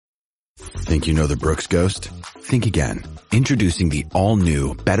Think you know the Brooks Ghost? Think again. Introducing the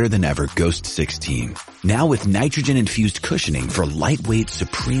all-new, better-than-ever Ghost 16. Now with nitrogen-infused cushioning for lightweight,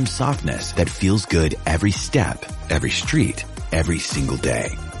 supreme softness that feels good every step, every street, every single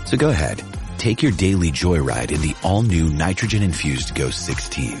day. So go ahead, take your daily joyride in the all-new nitrogen-infused Ghost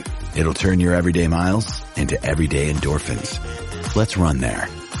 16. It'll turn your everyday miles into everyday endorphins. Let's run there.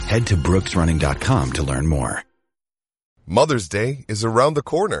 Head to brooksrunning.com to learn more. Mother's Day is around the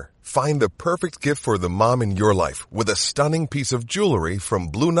corner. Find the perfect gift for the mom in your life with a stunning piece of jewelry from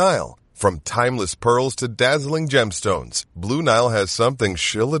Blue Nile. From timeless pearls to dazzling gemstones, Blue Nile has something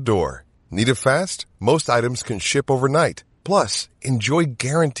she'll adore. Need it fast? Most items can ship overnight. Plus, enjoy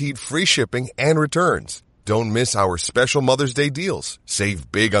guaranteed free shipping and returns. Don't miss our special Mother's Day deals.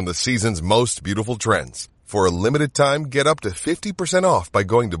 Save big on the season's most beautiful trends. For a limited time, get up to 50% off by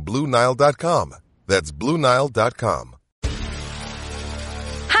going to BlueNile.com. That's BlueNile.com.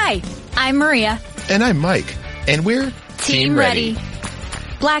 Hi, I'm Maria. And I'm Mike. And we're Team Ready.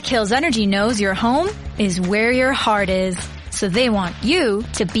 Black Hills Energy knows your home is where your heart is, so they want you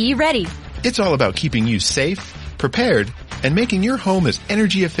to be ready. It's all about keeping you safe, prepared, and making your home as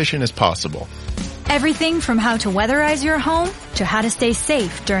energy efficient as possible. Everything from how to weatherize your home to how to stay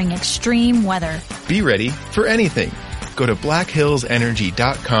safe during extreme weather. Be ready for anything. Go to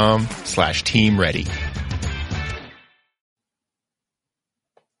blackhillsenergy.com/Team Ready.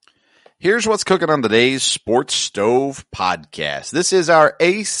 Here's what's cooking on today's Sports Stove podcast. This is our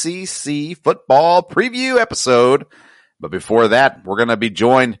ACC Football Preview episode. But before that, we're going to be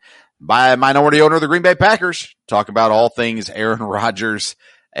joined by a minority owner of the Green Bay Packers. Talk about all things Aaron Rodgers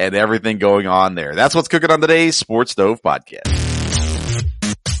and everything going on there. That's what's cooking on today's Sports Stove podcast.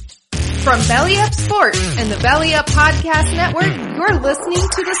 From Belly Up Sports and the Belly Up Podcast Network, you're listening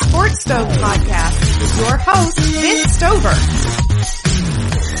to the Sports Stove Podcast with your host, Vince Stover.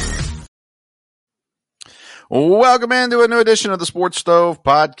 Welcome into a new edition of the Sports Stove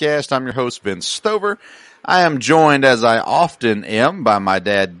Podcast. I'm your host, Vince Stover. I am joined, as I often am, by my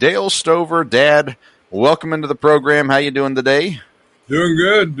dad, Dale Stover. Dad, welcome into the program. How you doing today? Doing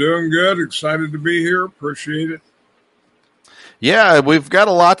good. Excited to be here. Appreciate it. Yeah, we've got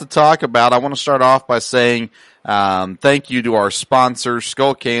a lot to talk about. I want to start off by saying thank you to our sponsors,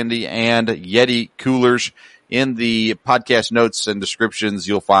 Skull Candy and Yeti Coolers. In the podcast notes and descriptions,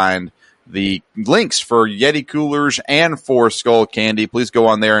 you'll find the links for Yeti Coolers and for Skull Candy. Please go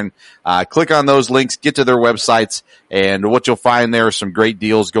on there and click on those links, get to their websites, and what you'll find there are some great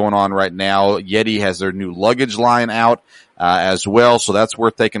deals going on right now. Yeti has their new luggage line out as well, so that's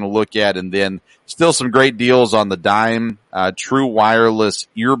worth taking a look at. And then still some great deals on the Dime True Wireless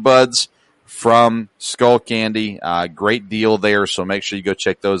earbuds from Skull Candy. Great deal there, so make sure you go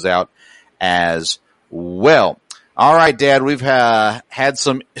check those out as well. All right, Dad, we've had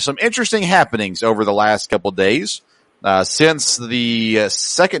some interesting happenings over the last couple of days. Since the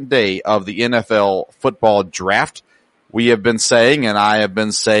second day of the NFL football draft, we have been saying, and I have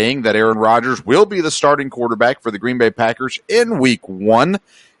been saying, that Aaron Rodgers will be the starting quarterback for the Green Bay Packers in Week 1.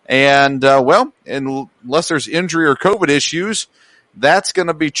 And, unless there's injury or COVID issues, that's going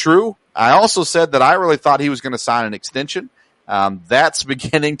to be true. I also said that I really thought he was going to sign an extension. That's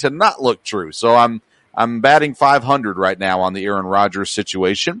beginning to not look true. So I'm batting 500 right now on the Aaron Rodgers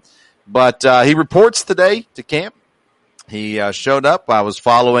situation. But he reports today to camp. He showed up. I was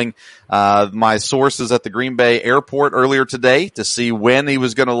following my sources at the Green Bay airport earlier today to see when he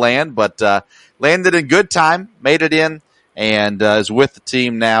was going to land, but landed in good time, made it in, and is with the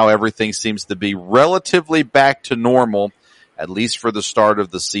team now. Everything seems to be relatively back to normal, at least for the start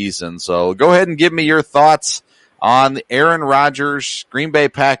of the season. So go ahead and give me your thoughts on Aaron Rodgers, Green Bay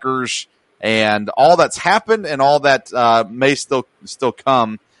Packers, and all that's happened and all that may still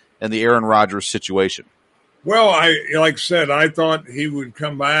come in the Aaron Rodgers situation. Well, like I said, I thought he would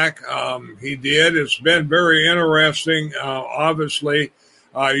come back. He did. It's been very interesting. Obviously,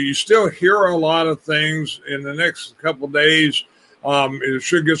 you still hear a lot of things. In the next couple of days, it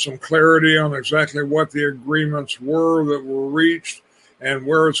should get some clarity on exactly what the agreements were that were reached and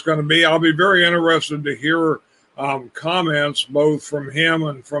where it's going to be. I'll be very interested to hear comments both from him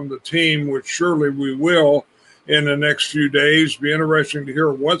and from the team, which surely we will in the next few days. Be interesting to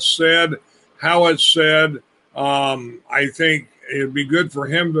hear what's said, how it's said. I think it'd be good for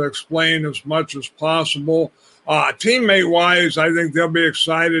him to explain as much as possible. Teammate-wise, I think they'll be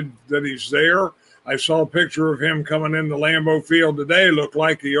excited that he's there. I saw a picture of him coming into Lambeau Field today. Looked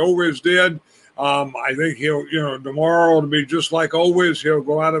like he always did. I think he'll, tomorrow it'll be just like always. He'll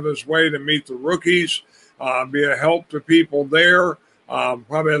go out of his way to meet the rookies, be a help to people there.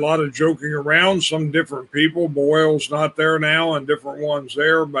 Probably a lot of joking around, some different people. Boyle's not there now and different ones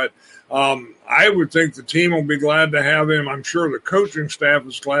there. But I would think the team will be glad to have him. I'm sure the coaching staff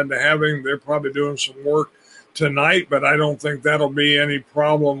is glad to have him. They're probably doing some work tonight, but I don't think that'll be any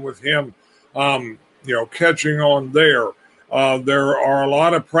problem with him, catching on there. There are a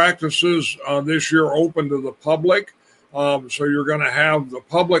lot of practices this year open to the public. So you're going to have the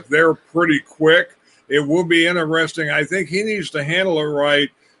public there pretty quick. It will be interesting. I think he needs to handle it right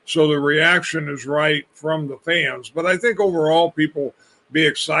so the reaction is right from the fans. But I think overall people be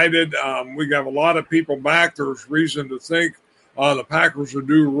excited. We got a lot of people back. There's reason to think the Packers will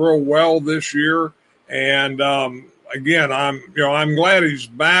do real well this year. And again, I'm glad he's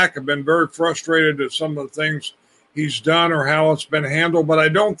back. I've been very frustrated at some of the things he's done or how it's been handled, but I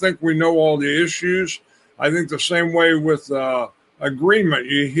don't think we know all the issues. I think the same way with agreement,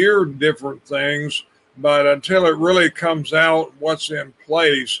 you hear different things, but until it really comes out what's in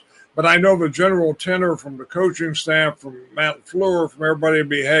place. But I know the general tenor from the coaching staff, from Matt LaFleur, from everybody will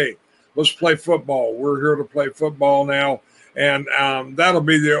be, hey, let's play football. We're here to play football now. And that'll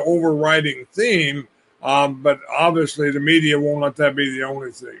be the overriding theme. But obviously the media won't let that be the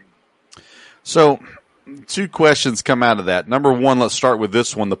only theme. So two questions come out of that. Number one, let's start with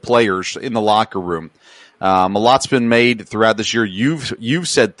this one, the players in the locker room. A lot's been made throughout this year. You've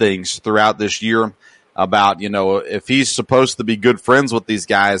said things throughout this year about, if he's supposed to be good friends with these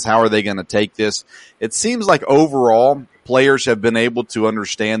guys, how are they going to take this? It seems like overall players have been able to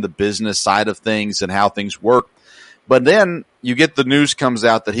understand the business side of things and how things work. But then you get the news comes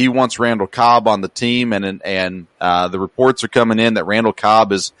out that he wants Randall Cobb on the team, and the reports are coming in that Randall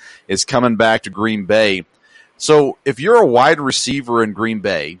Cobb is coming back to Green Bay. So if you're a wide receiver in Green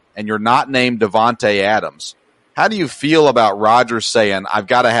Bay and you're not named Davante Adams, how do you feel about Rodgers saying, I've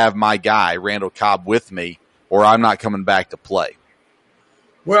got to have my guy, Randall Cobb, with me, or I'm not coming back to play?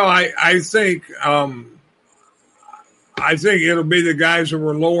 Well, I think it'll be the guys that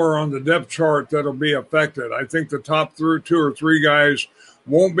were lower on the depth chart that'll be affected. I think the top two or three guys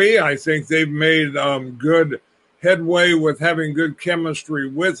won't be. I think they've made good headway with having good chemistry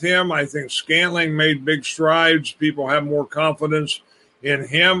with him. I think Scantling made big strides. People have more confidence in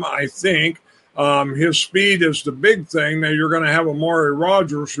him. I think his speed is the big thing. Now you're going to have Amari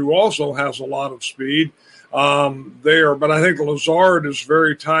Rodgers, who also has a lot of speed there. But I think Lazard is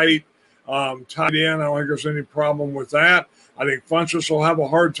very tight. Tight end, I don't think there's any problem with that. I think Funchess will have a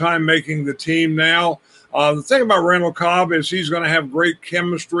hard time making the team now. The thing about Randall Cobb is he's going to have great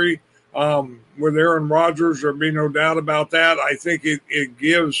chemistry with Aaron Rodgers. There'll be no doubt about that. I think it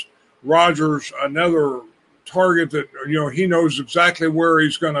gives Rodgers another target that, he knows exactly where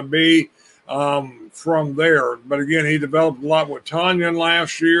he's going to be from there. But again, he developed a lot with Tanyan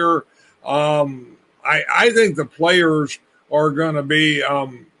last year. I think the players are going to be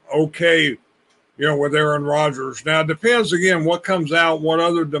okay, with Aaron Rodgers. Now, it depends, again, what comes out, what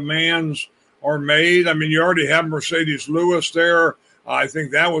other demands are made. I mean, you already have Mercedes Lewis there. I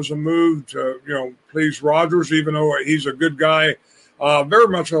think that was a move to, please Rodgers, even though he's a good guy, very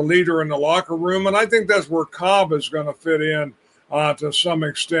much a leader in the locker room. And I think that's where Cobb is going to fit in to some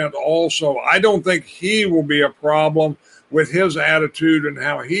extent also. I don't think he will be a problem with his attitude and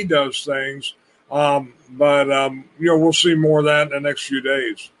how he does things. But we'll see more of that in the next few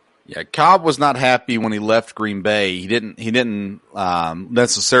days. Yeah, Cobb was not happy when he left Green Bay. He didn't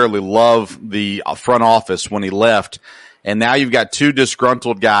necessarily love the front office when he left. And now you've got two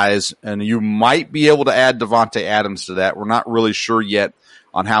disgruntled guys, and you might be able to add Davante Adams to that. We're not really sure yet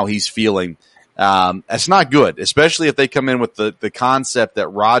on how he's feeling. That's not good, especially if they come in with the concept that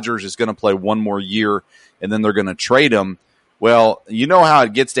Rodgers is going to play one more year and then they're going to trade him. Well, you know how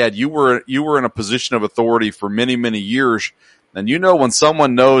it gets, Dad. You were in a position of authority for many, many years. And when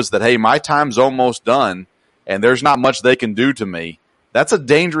someone knows that, hey, my time's almost done and there's not much they can do to me, that's a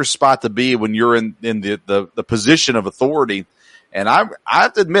dangerous spot to be when you're in the position of authority. And I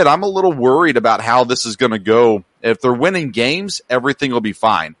have to admit, I'm a little worried about how this is going to go. If they're winning games, everything will be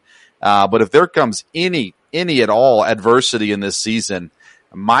fine. But if there comes any at all adversity in this season,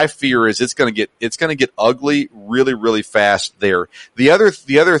 my fear is it's going to get ugly really, really fast there. The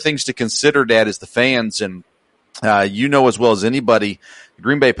other things to consider, Dad, is the fans. And as well as anybody, the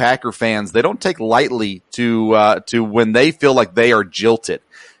Green Bay Packer fans, they don't take lightly to when they feel like they are jilted.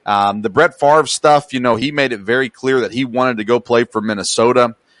 The Brett Favre stuff, he made it very clear that he wanted to go play for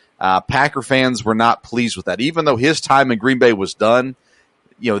Minnesota. Packer fans were not pleased with that, even though his time in Green Bay was done.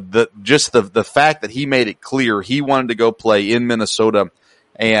 The fact that he made it clear he wanted to go play in Minnesota,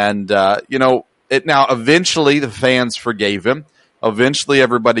 and now eventually the fans forgave him. Eventually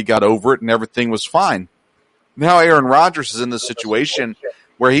everybody got over it and everything was fine. now Aaron Rodgers is in this situation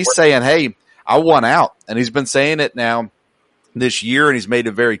where he's saying, hey, I want out. And he's been saying it now this year, and he's made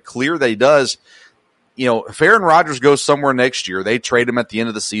it very clear that he does. You know, if Aaron Rodgers goes somewhere next year, they trade him at the end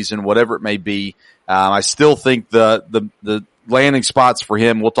of the season, whatever it may be. I still think the landing spots for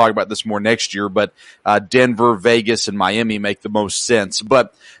him, we'll talk about this more next year, but Denver, Vegas, and Miami make the most sense.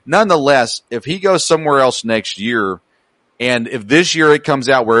 But nonetheless, if he goes somewhere else next year, and if this year it comes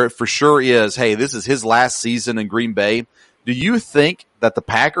out where it for sure is, hey, this is his last season in Green Bay, do you think that the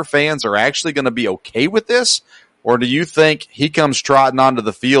Packer fans are actually going to be okay with this? Or do you think he comes trotting onto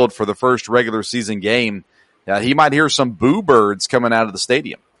the field for the first regular season game? He might hear some boo birds coming out of the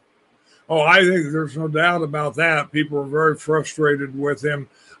stadium. Oh, I think there's no doubt about that. People are very frustrated with him.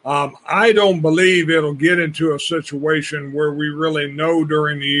 I don't believe it'll get into a situation where we really know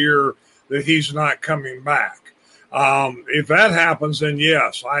during the year that he's not coming back. If that happens, then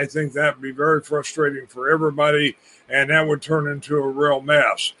yes, I think that would be very frustrating for everybody, and that would turn into a real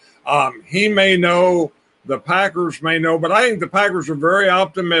mess. He may know, the Packers may know, but I think the Packers are very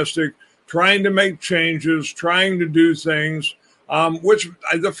optimistic, trying to make changes, trying to do things, which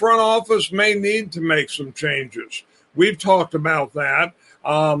the front office may need to make some changes. We've talked about that.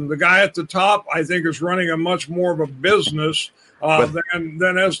 The guy at the top, I think, is running a much more of a business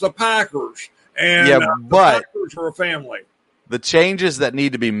than as the Packers. And the Packers are a family. The changes that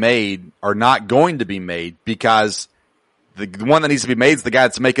need to be made are not going to be made because the one that needs to be made is the guy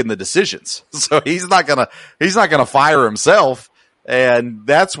that's making the decisions. So he's not gonna fire himself, and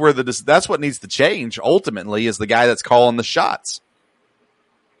that's where that's what needs to change. Ultimately, is the guy that's calling the shots.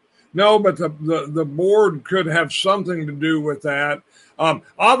 No, but the board could have something to do with that.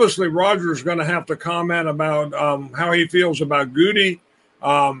 Obviously, Rodgers is going to have to comment about how he feels about Goody,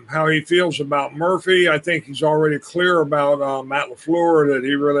 how he feels about Murphy. I think he's already clear about Matt LaFleur, that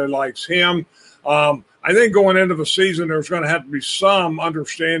he really likes him. I think going into the season, there's going to have to be some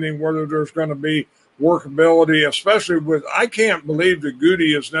understanding whether there's going to be workability, especially with, I can't believe that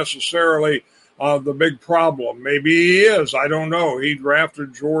Goody is necessarily the big problem. Maybe he is. I don't know. He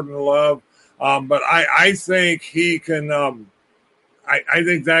drafted Jordan Love. But I think he can, I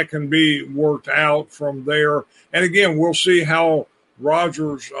think that can be worked out from there. And again, we'll see how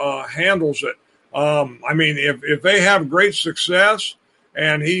Rodgers handles it. I mean, if they have great success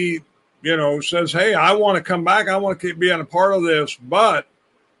and he, says, hey, I want to come back, I want to keep being a part of this, but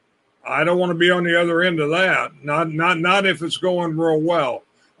I don't want to be on the other end of that. Not if it's going real well.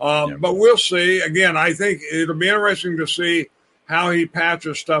 But we'll see. Again, I think it'll be interesting to see how he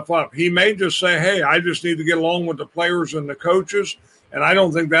patches stuff up. He may just say, hey, I just need to get along with the players and the coaches, and I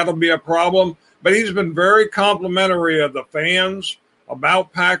don't think that'll be a problem. But he's been very complimentary of the fans,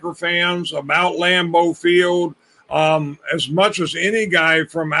 about Packer fans, about Lambeau Field. As much as any guy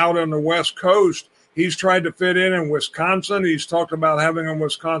from out on the West Coast, he's tried to fit in Wisconsin. He's talked about having a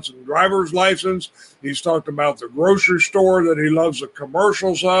Wisconsin driver's license. He's talked about the grocery store that he loves the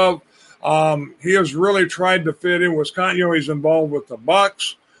commercials of. He has really tried to fit in Wisconsin. He's involved with the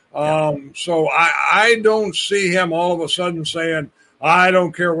Bucks. So I don't see him all of a sudden saying, I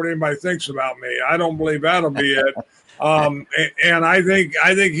don't care what anybody thinks about me. I don't believe that'll be it. And I think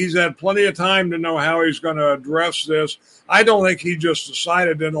he's had plenty of time to know how he's going to address this. I don't think he just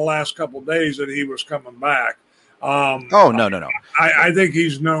decided in the last couple of days that he was coming back. No. I think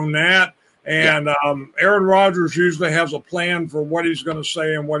he's known that. And Aaron Rodgers usually has a plan for what he's going to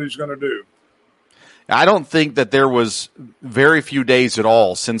say and what he's going to do. I don't think that there was very few days at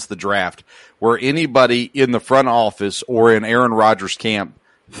all since the draft where anybody in the front office or in Aaron Rodgers' camp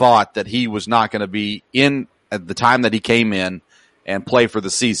thought that he was not going to be in at the time that he came in and play for the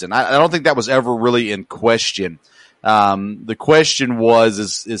season. I don't think that was ever really in question. The question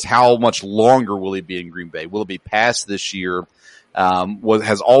is how much longer will he be in Green Bay? Will it be past this year?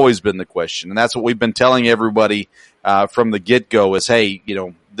 Has always been the question. And that's what we've been telling everybody, from the get-go is, hey,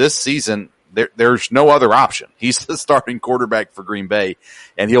 this season, there's no other option. He's the starting quarterback for Green Bay,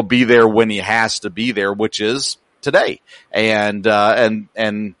 and he'll be there when he has to be there, which is today. And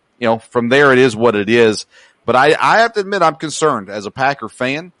from there it is what it is. But I have to admit I'm concerned as a Packer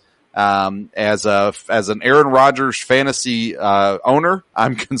fan, as an Aaron Rodgers fantasy owner.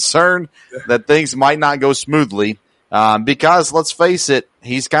 I'm concerned that things might not go smoothly because let's face it,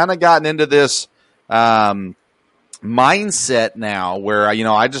 he's kind of gotten into this mindset now where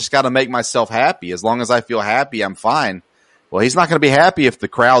I just got to make myself happy. As long as I feel happy, I'm fine. Well, he's not going to be happy if the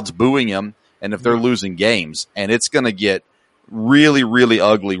crowd's booing him and if they're losing games, and it's going to get really, really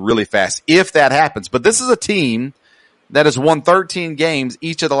ugly really fast if that happens. But this is a team that has won 13 games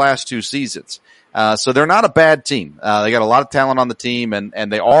each of the last 2 seasons. So they're not a bad team. They got a lot of talent on the team,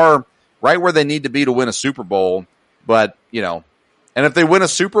 and they are right where they need to be to win a Super Bowl. But, and if they win a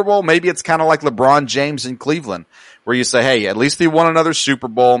Super Bowl, maybe it's kind of like LeBron James in Cleveland, where you say, hey, at least they won another Super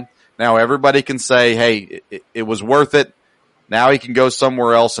Bowl. Now everybody can say, hey, it was worth it. Now he can go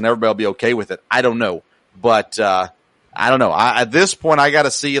somewhere else and everybody will be okay with it. I don't know. But, I don't know. At this point, I got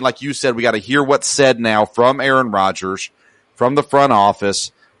to see, and like you said, we got to hear what's said now from Aaron Rodgers, from the front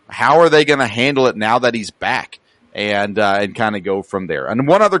office. How are they going to handle it now that he's back? And kind of go from there. And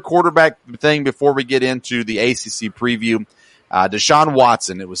one other quarterback thing before we get into the ACC preview, Deshaun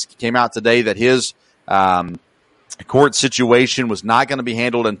Watson. Came out today that his court situation was not going to be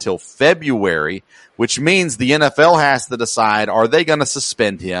handled until February, which means the NFL has to decide, are they going to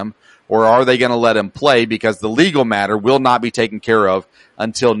suspend him or are they going to let him play, because the legal matter will not be taken care of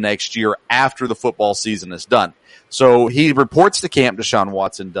until next year after the football season is done. So he reports to camp, Deshaun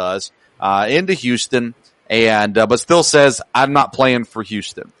Watson does, into Houston, and but still says, I'm not playing for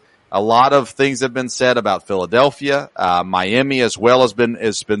Houston. A lot of things have been said about Philadelphia, Miami as well has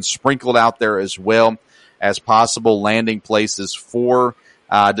been sprinkled out there as well as possible landing places for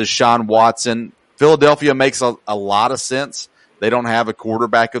Deshaun Watson. Philadelphia makes a lot of sense. They don't have a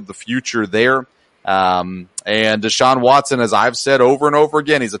quarterback of the future there. And Deshaun Watson, as I've said over and over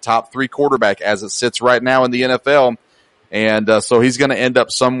again, he's a top 3 quarterback as it sits right now in the NFL. And so he's going to end up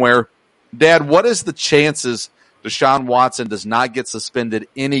somewhere. Dad, what is the chances Deshaun Watson does not get suspended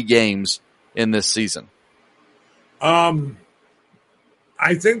any games in this season? I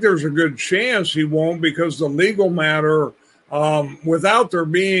think there's a good chance he won't, because the legal matter, without there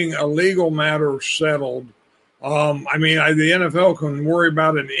being a legal matter settled, the NFL can worry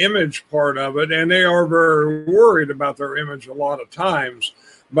about an image part of it, and they are very worried about their image a lot of times.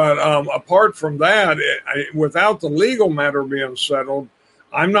 But apart from that, without the legal matter being settled,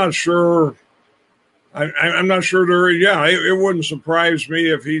 I'm not sure. I'm not sure there. Yeah, it wouldn't surprise me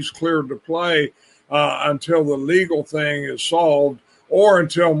if he's cleared to play until the legal thing is solved, or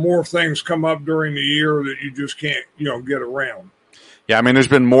until more things come up during the year that you just can't, get around. Yeah, there's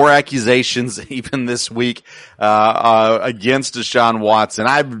been more accusations even this week against Deshaun Watson.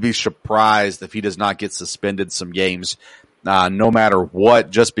 I would be surprised if he does not get suspended some games, no matter what,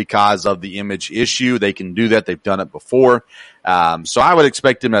 just because of the image issue. They can do that. They've done it before. So I would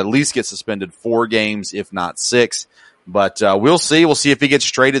expect him to at least get suspended 4 games, if not 6. But we'll see. We'll see if he gets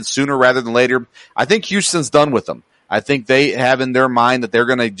traded sooner rather than later. I think Houston's done with him. I think they have in their mind that they're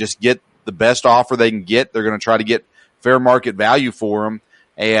going to just get the best offer they can get. They're going to try to get fair market value for him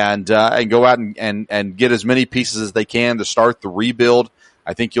and go out and get as many pieces as they can to start the rebuild.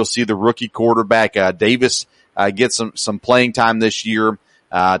 I think you'll see the rookie quarterback, Davis, get some playing time this year.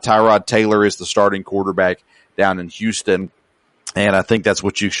 Tyrod Taylor is the starting quarterback down in Houston. And I think that's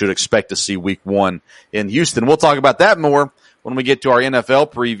what you should expect to see week 1 in Houston. We'll talk about that more when we get to our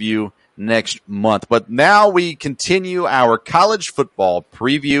NFL preview next month. But now we continue our college football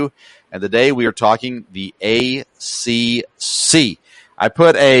preview. And today we are talking the ACC. I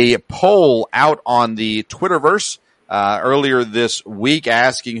put a poll out on the Twitterverse earlier this week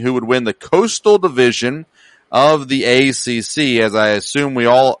asking who would win the Coastal Division of the ACC, as I assume we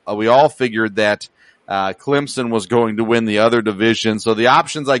all figured that Clemson was going to win the other division. So the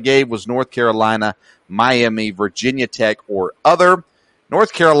options I gave was North Carolina, Miami, Virginia Tech, or other.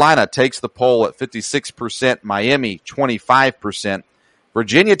 North Carolina takes the poll at 56%, Miami 25%,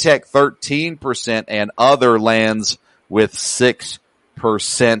 Virginia Tech 13%, and other lands with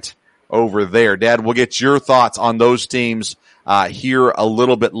 6% over there. Dad, we'll get your thoughts on those teams here a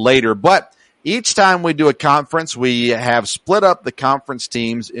little bit later. But each time we do a conference, we have split up the conference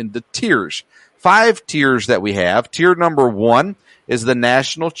teams into tiers. 5 tiers that we have. Tier number 1 is the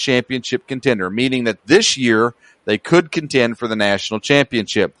national championship contender, meaning that this year they could contend for the national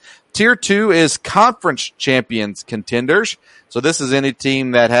championship. Tier 2 is conference champions contenders. So this is any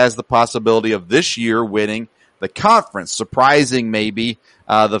team that has the possibility of this year winning the conference, surprising maybe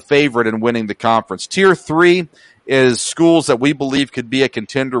the favorite in winning the conference. Tier 3 is schools that we believe could be a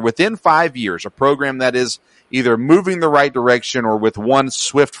contender within 5 years, a program that is either moving the right direction or with one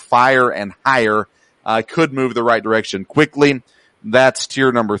swift fire and hire could move the right direction quickly. That's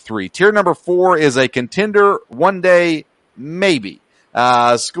tier number 3. Tier number 4 is a contender one day, maybe.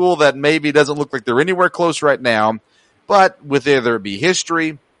 A school that maybe doesn't look like they're anywhere close right now, but with either it be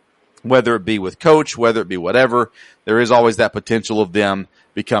history, whether it be with coach, whether it be whatever, there is always that potential of them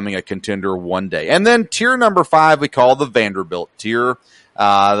becoming a contender one day. And then tier number 5 we call the Vanderbilt tier,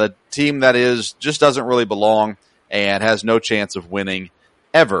 the team that just doesn't really belong and has no chance of winning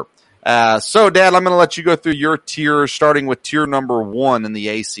ever. So, Dad, I'm going to let you go through your tier, starting with tier number 1 in the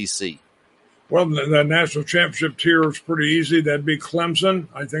ACC. Well, the national championship tier is pretty easy. That'd be Clemson.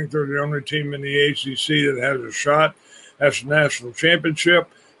 I think they're the only team in the ACC that has a shot at the national championship,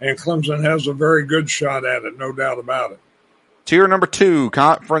 and Clemson has a very good shot at it, no doubt about it. Tier number 2,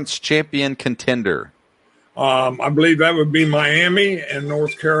 conference champion contender. I believe that would be Miami and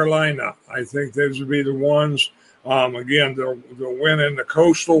North Carolina. I think those would be the ones. Again, they'll win in the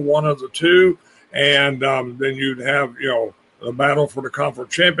Coastal, one of the two, and then you'd have, the battle for the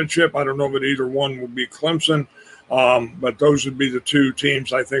conference championship. I don't know that either one would be Clemson, but those would be the two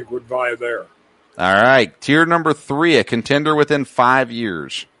teams I think would vie there. All right. Tier number 3, a contender within 5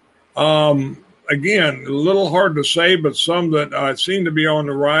 years. Again, a little hard to say, but some that seem to be on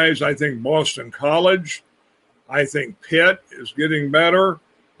the rise. I think Boston College. I think Pitt is getting better.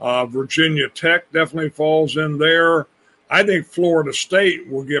 Virginia Tech definitely falls in there. I think Florida State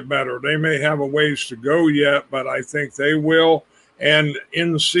will get better. They may have a ways to go yet, but I think they will. And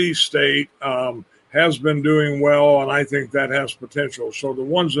NC State has been doing well, and I think that has potential. So the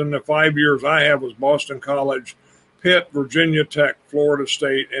ones in the 5 years I have was Boston College, Pitt, Virginia Tech, Florida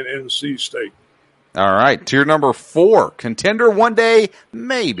State, and NC State. All right. Tier number 4, contender one day,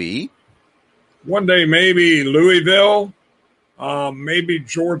 maybe. One day, maybe Louisville, maybe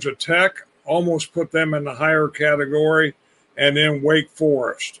Georgia Tech, almost put them in the higher category, and then Wake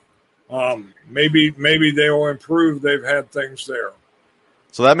Forest. Maybe they'll improve. They've had things there.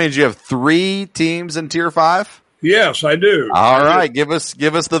 So that means you have 3 teams in tier 5? Yes, I do. All right. Give us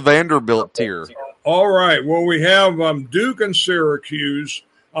the Vanderbilt tier. All right. Well, we have Duke and Syracuse.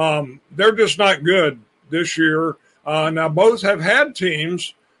 They're just not good this year. Now, both have had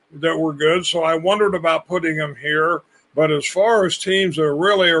teams that were good, so I wondered about putting them here. But as far as teams that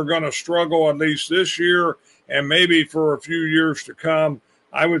really are going to struggle, at least this year and maybe for a few years to come,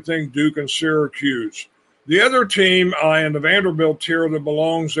 I would think Duke and Syracuse. The other team in the Vanderbilt tier that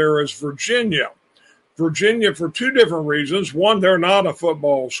belongs there is Virginia. Virginia for 2 different reasons. One, they're not a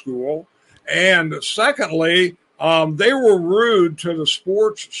football school. And secondly, they were rude to the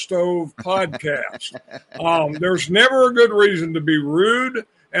Sports Stove podcast. There's never a good reason to be rude,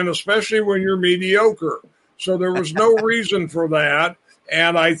 and especially when you're mediocre. So there was no reason for that.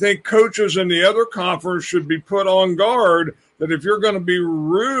 And I think coaches in the other conference should be put on guard that if you're going to be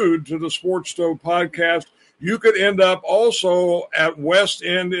rude to the Sports Stove podcast, you could end up also at West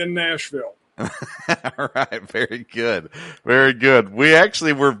End in Nashville. All right. Very good. Very good. We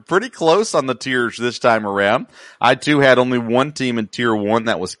actually were pretty close on the tiers this time around. I too had only one team in tier 1.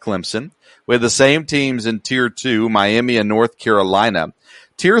 That was Clemson. We had the same teams in tier 2, Miami and North Carolina.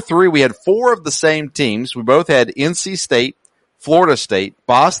 Tier 3, we had 4 of the same teams. We both had NC State, Florida State,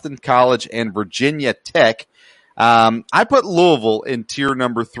 Boston College, and Virginia Tech. I put Louisville in tier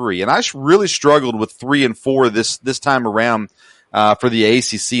number 3, and I really struggled with 3 and 4 this time around for the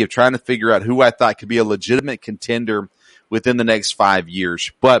ACC of trying to figure out who I thought could be a legitimate contender within the next 5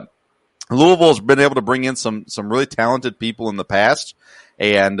 years. But Louisville's been able to bring in some really talented people in the past,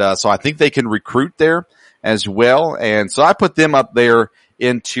 and so I think they can recruit there as well. And so I put them up there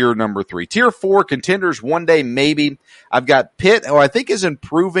in tier number 3. Tier 4, contenders one day maybe. I've got Pitt, who I think is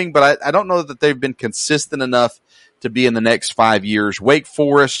improving, but I don't know that they've been consistent enough to be in the next 5 years. Wake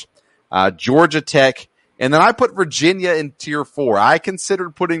Forest, Georgia Tech, and then I put Virginia in tier 4. I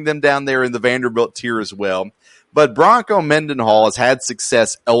considered putting them down there in the Vanderbilt tier as well. But Bronco Mendenhall has had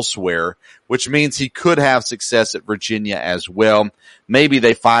success elsewhere, which means he could have success at Virginia as well. Maybe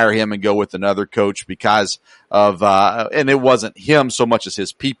they fire him and go with another coach because of, and it wasn't him so much as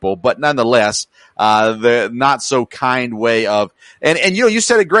his people, but nonetheless, the not so kind way of, and you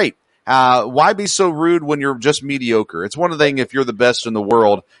said it great. Why be so rude when you're just mediocre? It's one thing if you're the best in the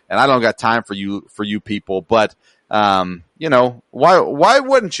world, and I don't got time for you people, but, why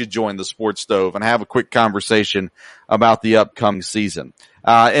wouldn't you join the Sports Stove and have a quick conversation about the upcoming season?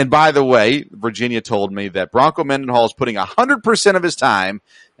 And by the way, Virginia told me that Bronco Mendenhall is putting 100% of his time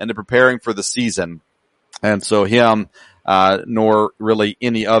into preparing for the season. And so him, nor really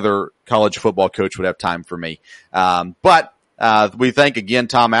any other college football coach would have time for me. But we thank again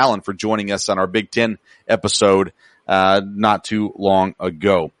Tom Allen for joining us on our Big Ten episode not too long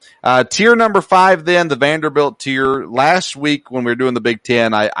ago. Tier number 5 then, the Vanderbilt tier. Last week when we were doing the Big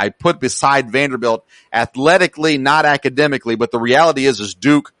Ten, I put beside Vanderbilt athletically, not academically, but the reality is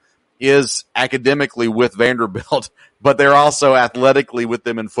Duke is academically with Vanderbilt, but they're also athletically with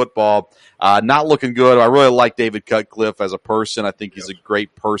them in football. Not looking good. I really like David Cutcliffe as a person. I think he's a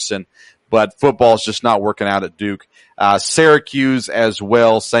great person, but football is just not working out at Duke. Syracuse as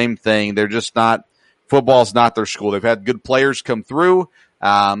well, same thing. They're just not, football's not their school. They've had good players come through.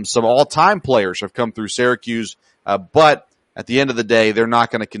 Some all-time players have come through Syracuse, but at the end of the day, they're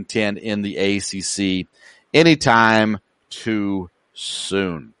not going to contend in the ACC anytime too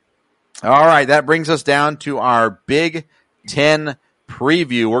soon. All right, that brings us down to our Big Ten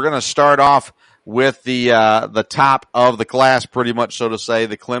preview. We're going to start off with the top of the class, pretty much, so to say,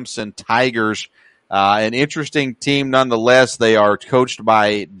 the Clemson Tigers. An interesting team nonetheless. They are coached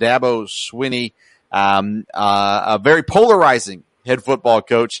by Dabo Swinney, a very polarizing head football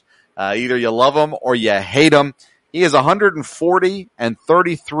coach. Either you love him or you hate him. He is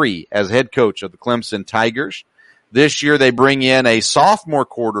 140-33 as head coach of the Clemson Tigers. This year they bring in a sophomore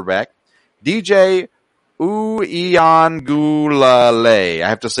quarterback, DJ Uiagalelei. I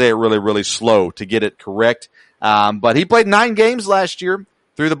have to say it really, really slow to get it correct. But he played 9 games last year,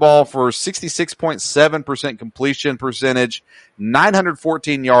 threw the ball for 66.7% completion percentage,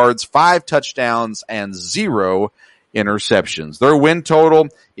 914 yards, 5 touchdowns, and 0 interceptions. Their win total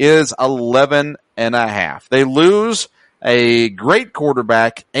is 11.5. They lose a great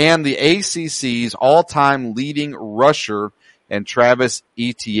quarterback and the ACC's all-time leading rusher in Travis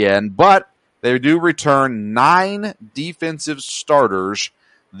Etienne, but they do return 9 defensive starters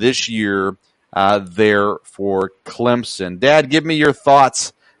this year there for Clemson. Dad, give me your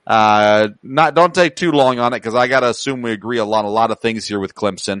thoughts. Don't take too long on it because I got to assume we agree a lot of things here with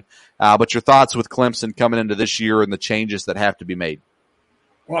Clemson. But your thoughts with Clemson coming into this year and the changes that have to be made.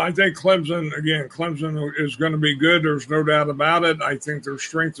 Well, I think Clemson is going to be good. There's no doubt about it. I think their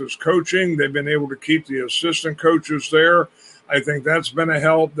strength is coaching. They've been able to keep the assistant coaches there. I think that's been a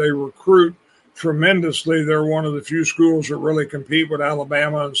help. They recruit tremendously. They're one of the few schools that really compete with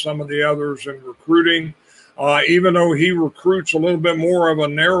Alabama and some of the others in recruiting. Even though he recruits a little bit more of a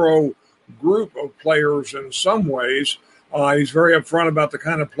narrow group of players in some ways, he's very upfront about the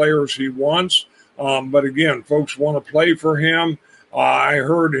kind of players he wants. But again, folks want to play for him. I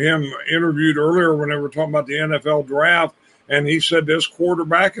heard him interviewed earlier when they were talking about the NFL draft, and he said this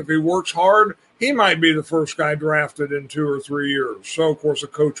quarterback, if he works hard, he might be the first guy drafted in 2 or 3 years. So, of course, a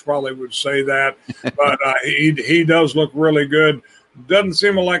coach probably would say that, but he does look really good. Doesn't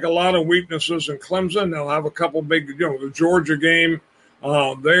seem like a lot of weaknesses in Clemson. They'll have a couple big, the Georgia game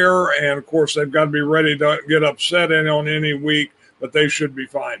there, and, of course, they've got to be ready to get upset on any week, but they should be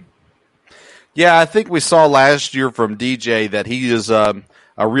fine. Yeah, I think we saw last year from DJ that he is a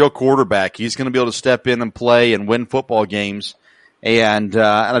real quarterback. He's going to be able to step in and play and win football games. And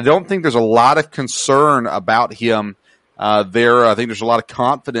I don't think there's a lot of concern about him there. I think there's a lot of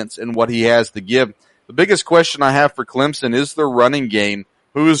confidence in what he has to give. The biggest question I have for Clemson is their running game.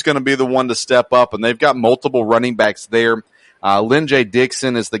 Who's going to be the one to step up? And they've got multiple running backs there. Lynn J.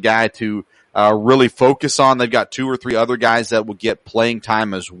 Dixon is the guy to really focus on. They've got 2 or 3 other guys that will get playing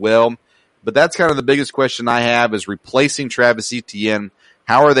time as well. But that's kind of the biggest question I have is replacing Travis Etienne.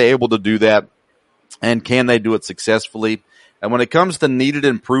 How are they able to do that? And can they do it successfully? And when it comes to needed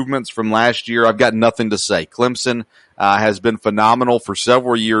improvements from last year, I've got nothing to say. Clemson has been phenomenal for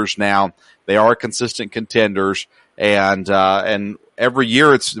several years now. They are consistent contenders. And every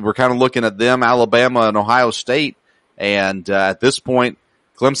year we're kind of looking at them, Alabama and Ohio State. And at this point,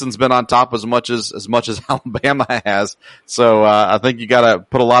 Clemson's been on top as much as Alabama has. So I think you got to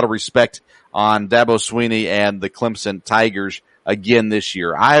put a lot of respect on Dabo Swinney and the Clemson Tigers again this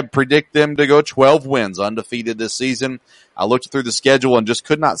year. I predict them to go 12 wins, undefeated this season. I looked through the schedule and just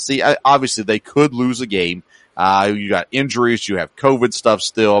could not see. Obviously, they could lose a game. You got injuries, you have COVID stuff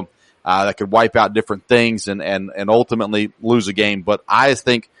still that could wipe out different things and ultimately lose a game. But I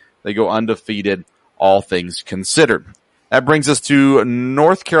think they go undefeated, all things considered. That brings us to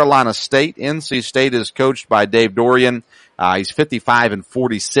North Carolina State. NC State is coached by Dave Dorian. He's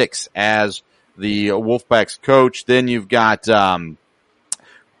 55-46 as the Wolfpack's coach. Then you've got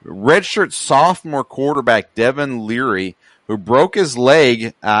redshirt sophomore quarterback Devin Leary, who broke his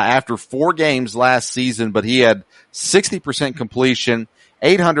leg after 4 games last season, but he had 60% completion,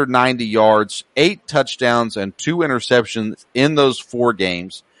 890 yards, 8 touchdowns, and 2 interceptions in those 4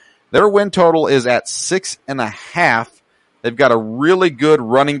 games. Their win total is at 6.5. They've got a really good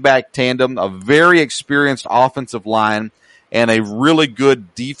running back tandem, a very experienced offensive line, and a really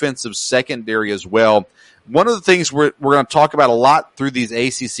good defensive secondary as well. One of the things we're going to talk about a lot through these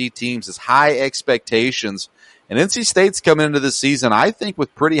ACC teams is high expectations. And NC State's coming into this season, I think,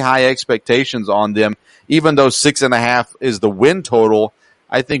 with pretty high expectations on them, even though 6.5 is the win total.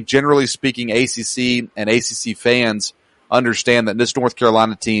 I think, generally speaking, ACC and ACC fans understand that this North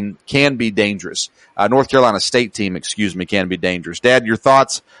Carolina team can be dangerous. North Carolina State team, can be dangerous. Dad, your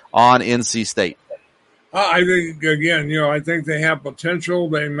thoughts on NC State? I think, again, I think they have potential.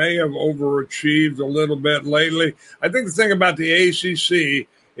 They may have overachieved a little bit lately. I think the thing about the ACC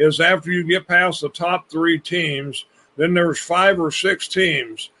is after you get past the top 3 teams, then there's 5 or 6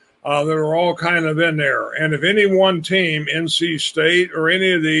 teams that are all kind of in there. And if any one team, NC State or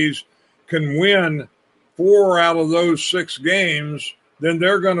any of these, can win 4 out of those 6 games, then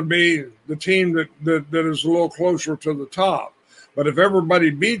they're going to be the team that is a little closer to the top. But if everybody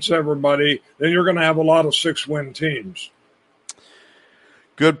beats everybody, then you're going to have a lot of 6-win teams.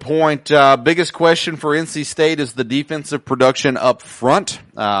 Good point. Biggest question for NC State is the defensive production up front,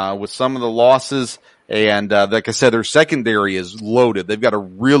 with some of the losses. And, like I said, their secondary is loaded. They've got a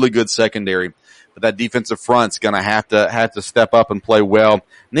really good secondary, but that defensive front's going to have to step up and play well.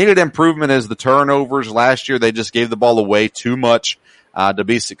 Needed improvement is the turnovers. Last year, they just gave the ball away too much, to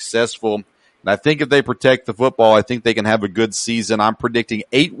be successful. And I think if they protect the football, I think they can have a good season. I'm predicting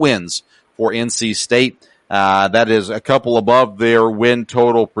 8 wins for NC State. That is a couple above their win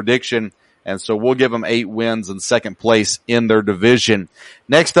total prediction. And so we'll give them 8 wins and second place in their division.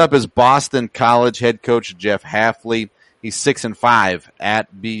 Next up is Boston College head coach Jeff Hafley. He's 6-5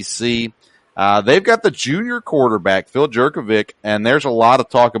 at BC. They've got the junior quarterback, Phil Jerkovic, and there's a lot of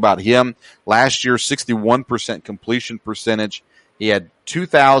talk about him. Last year, 61% completion percentage. He had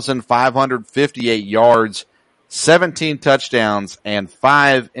 2,558 yards, 17 touchdowns, and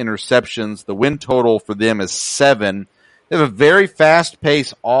 5 interceptions. The win total for them is 7. They have a very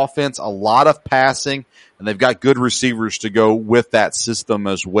fast-paced offense, a lot of passing, and they've got good receivers to go with that system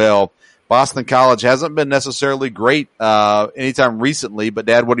as well. Boston College hasn't been necessarily great anytime recently, but,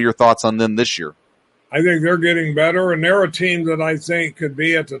 Dad, what are your thoughts on them this year? I think they're getting better, and they're a team that I think could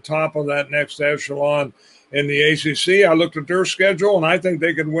be at the top of that next echelon in the ACC. I looked at their schedule, and I think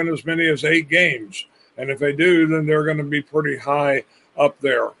they could win as many as 8 games. And if they do, then they're going to be pretty high up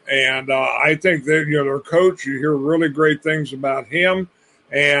there. And I think that, their coach, you hear really great things about him,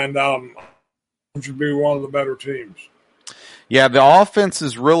 and should be one of the better teams. Yeah, the offense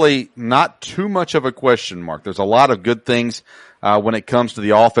is really not too much of a question mark. There's a lot of good things when it comes to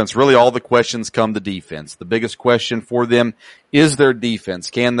the offense. Really, all the questions come to defense. The biggest question for them is their defense.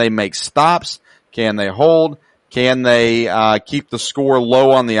 Can they make stops? Can they hold? Can they keep the score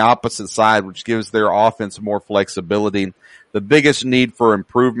low on the opposite side, which gives their offense more flexibility? The biggest need for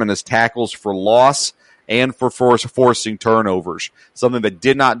improvement is tackles for loss and for forcing turnovers, something they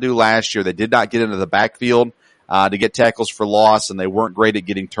did not do last year. They did not get into the backfield to get tackles for loss, and they weren't great at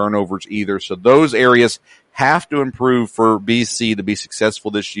getting turnovers either. So those areas have to improve for BC to be successful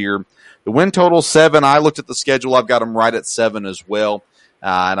this year. The win total 7. I looked at the schedule. I've got them right at 7 as well.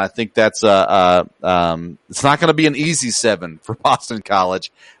 And I think that's it's not going to be an easy 7 for Boston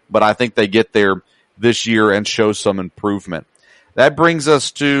College, but I think they get there this year and show some improvement. That brings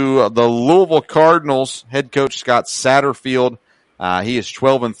us to the Louisville Cardinals head coach Scott Satterfield. He is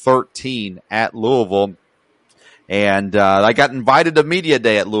 12-13 at Louisville. And I got invited to media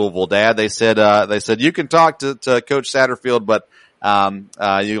day at Louisville, Dad. They said you can talk to Coach Satterfield, but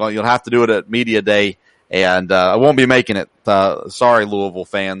you'll have to do it at media day. And I won't be making it. Sorry, Louisville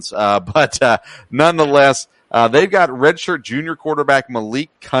fans. But nonetheless, they've got redshirt junior quarterback Malik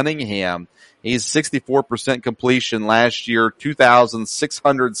Cunningham. He's 64% completion last year,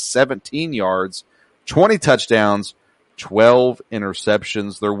 2,617 yards, 20 touchdowns, 12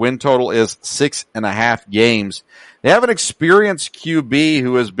 interceptions. Their win total is 6.5 games. They have an experienced QB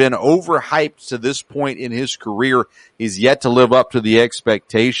who has been overhyped to this point in his career. He's yet to live up to the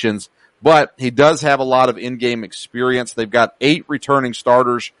expectations, but he does have a lot of in-game experience. They've got 8 returning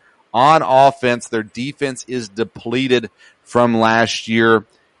starters on offense. Their defense is depleted from last year.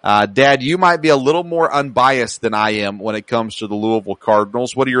 Dad, you might be a little more unbiased than I am when it comes to the Louisville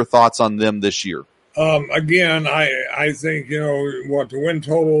Cardinals. What are your thoughts on them this year? Again, I think, the win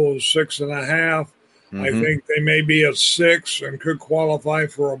total is 6.5. Mm-hmm. I think they may be at 6 and could qualify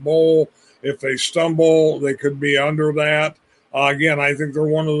for a bowl. If they stumble, they could be under that. Again, I think they're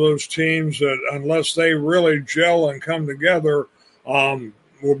one of those teams that, unless they really gel and come together,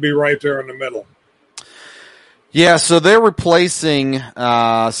 will be right there in the middle. Yeah, so they're replacing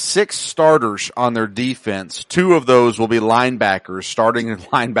 6 starters on their defense. 2 of those will be linebackers, starting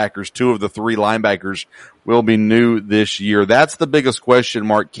linebackers. 2 of the 3 linebackers will be new this year. That's the biggest question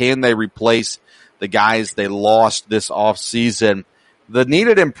mark. Can they replace the guys they lost this offseason? The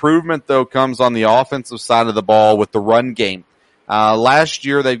needed improvement, though, comes on the offensive side of the ball with the run game. Last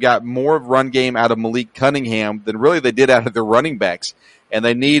year, they've got more run game out of Malik Cunningham than really they did out of their running backs. And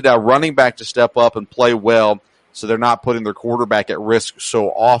they need a running back to step up and play well, so they're not putting their quarterback at risk so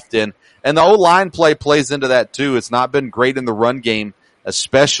often. And the O-line play plays into that too. It's not been great in the run game,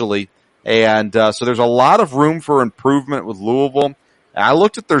 especially. And so there's a lot of room for improvement with Louisville. I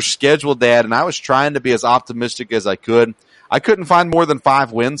looked at their schedule, Dad, and I was trying to be as optimistic as I could. I couldn't find more than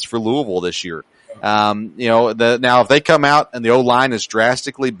 5 wins for Louisville this year. Now if they come out and the O-line is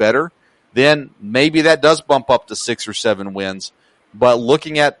drastically better, then maybe that does bump up to 6 or 7 wins. But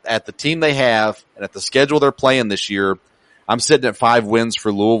looking at the team they have and at the schedule they're playing this year, I'm sitting at 5 wins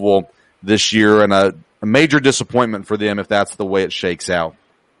for Louisville this year, and a major disappointment for them if that's the way it shakes out.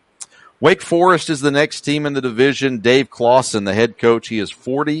 Wake Forest is the next team in the division. Dave Clawson, the head coach, he is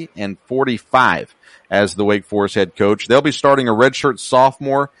 40-45 as the Wake Forest head coach. They'll be starting a redshirt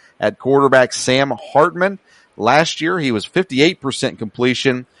sophomore at quarterback Sam Hartman. Last year, he was 58%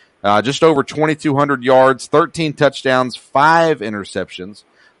 completion, just over 2,200 yards, 13 touchdowns, 5 interceptions.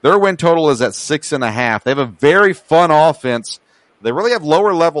 Their win total is at 6.5. They have a very fun offense. They really have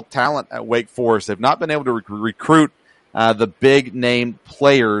lower level talent at Wake Forest. They've not been able to recruit the big name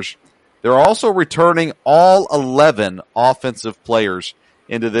players. They're also returning all 11 offensive players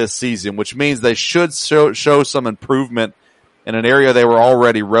into this season, which means they should show some improvement in an area they were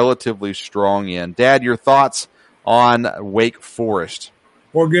already relatively strong in. Dad, your thoughts on Wake Forest?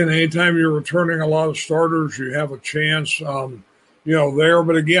 Well, again, anytime you're returning a lot of starters, you have a chance, there.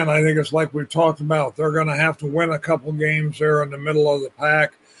 But again, I think it's like we've talked about. They're going to have to win a couple games there in the middle of the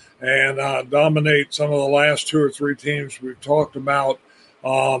pack and dominate some of the last 2 or 3 teams we've talked about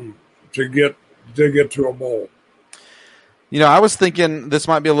to get to a bowl. I was thinking this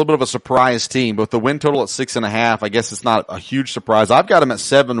might be a little bit of a surprise team, but the win total at 6.5, I guess it's not a huge surprise. I've got them at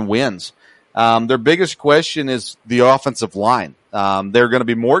 7 wins. Their biggest question is the offensive line. They're going to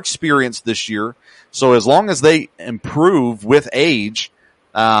be more experienced this year. So as long as they improve with age,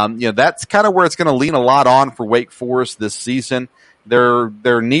 that's kind of where it's going to lean a lot on for Wake Forest this season.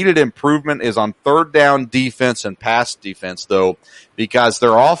 Their needed improvement is on third down defense and pass defense, though, because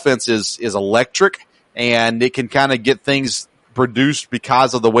their offense is electric and it can kind of get things produced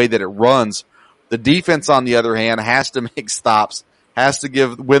because of the way that it runs. The defense, on the other hand, has to make stops, has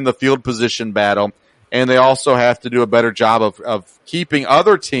to win the field position battle, and they also have to do a better job of keeping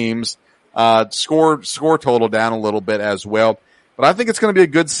other teams score total down a little bit as well. But I think it's going to be a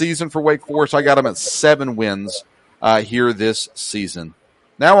good season for Wake Forest. I got them at 7 wins here this season.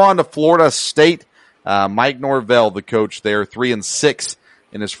 Now on to Florida State. Mike Norvell, the coach there, 3-6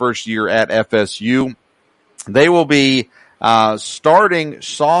 in his first year at FSU. They will be starting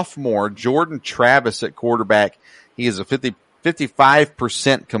sophomore Jordan Travis at quarterback. He is a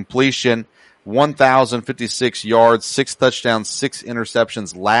 55% completion, 1,056 yards, 6 touchdowns, 6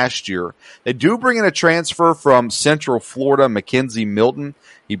 interceptions last year. They do bring in a transfer from Central Florida, Mackenzie Milton.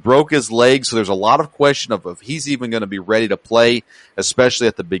 He broke his leg, so there's a lot of question of if he's even going to be ready to play, especially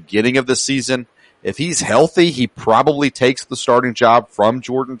at the beginning of the season. If he's healthy, he probably takes the starting job from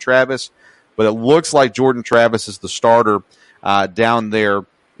Jordan Travis, but it looks like Jordan Travis is the starter down there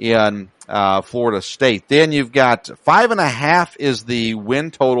in Florida State. Then you've got 5.5 is the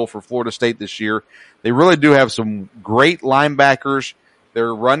win total for Florida State this year. They really do have some great linebackers.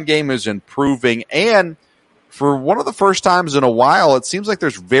 Their run game is improving, and for one of the first times in a while, it seems like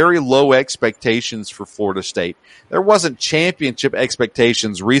there's very low expectations for Florida State. There wasn't championship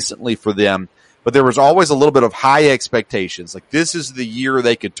expectations recently for them, but there was always a little bit of high expectations. Like, this is the year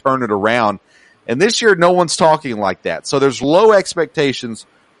they could turn it around. And this year, no one's talking like that. So there's low expectations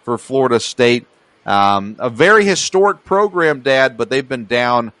for Florida State. A very historic program, Dad, but they've been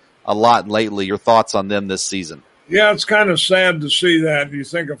down a lot lately. Your thoughts on them this season? Yeah, it's kind of sad to see that. You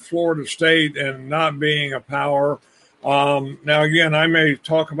think of Florida State and not being a power. Now, again, I may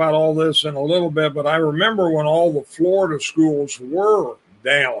talk about all this in a little bit, but I remember when all the Florida schools were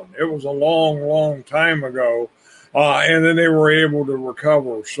down. It was a long, long time ago, and then they were able to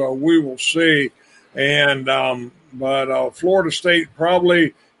recover. So we will see. And but Florida State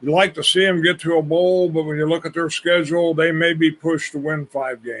probably, you'd like to see them get to a bowl, but when you look at their schedule, they may be pushed to win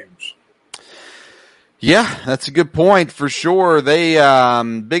 5 games. Yeah, that's a good point for sure. They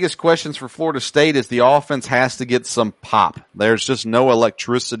biggest questions for Florida State is the offense has to get some pop. There's just no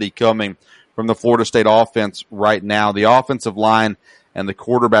electricity coming from the Florida State offense right now. The offensive line and the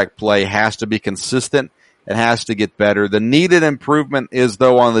quarterback play has to be consistent. It has to get better. The needed improvement is,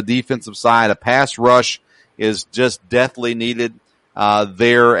 though, on the defensive side. A pass rush is just deathly needed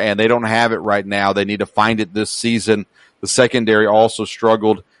there, and they don't have it right now. They need to find it this season. The secondary also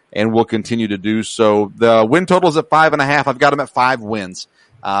struggled and will continue to do so. The win total is at 5.5. I've got them at 5 wins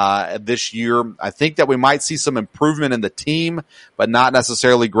this year. I think that we might see some improvement in the team, but not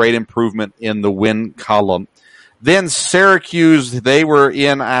necessarily great improvement in the win column. Then Syracuse, they were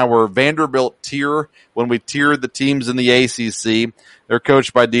in our Vanderbilt tier when we tiered the teams in the ACC. They're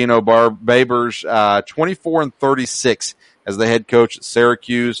coached by Dino Babers, 24-36 as the head coach at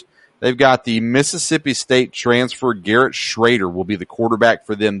Syracuse. They've got the Mississippi State transfer Garrett Schrader will be the quarterback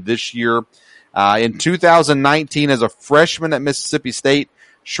for them this year. In 2019, as a freshman at Mississippi State,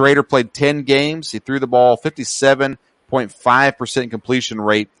 Schrader played 10 games. He threw the ball 57.5% completion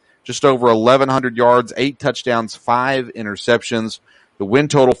rate, just over 1,100 yards, 8 touchdowns, 5 interceptions. The win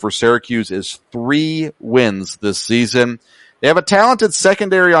total for Syracuse is 3 wins this season. They have a talented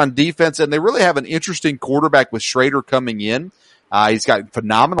secondary on defense, and they really have an interesting quarterback with Schrader coming in. He's got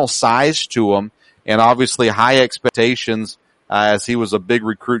phenomenal size to him, and obviously high expectations as he was a big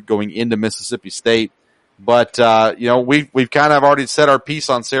recruit going into Mississippi State. But we've kind of already said our piece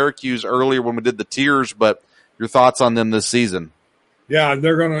on Syracuse earlier when we did the tiers. But your thoughts on them this season? Yeah,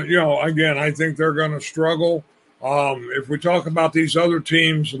 they're gonna. Again, I think they're gonna struggle. If we talk about these other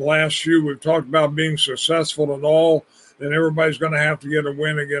teams, the last few we've talked about being successful and all, then everybody's going to have to get a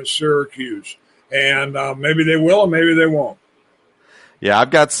win against Syracuse. And maybe they will and maybe they won't. Yeah, I've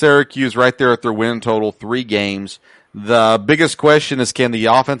got Syracuse right there at their win total, 3 games. The biggest question is, can the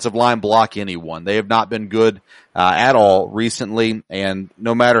offensive line block anyone? They have not been good at all recently, and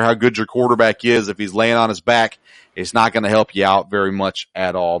no matter how good your quarterback is, if he's laying on his back, it's not going to help you out very much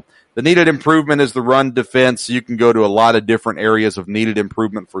at all. The needed improvement is the run defense. You can go to a lot of different areas of needed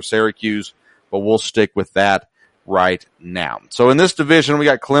improvement for Syracuse, but we'll stick with that right now. So in this division, we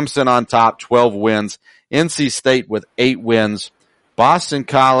got Clemson on top, 12 wins, NC State with 8 wins, Boston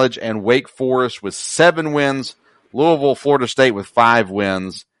College and Wake Forest with 7 wins, Louisville, Florida State with 5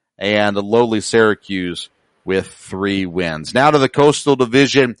 wins, and the lowly Syracuse with 3 wins. Now to the Coastal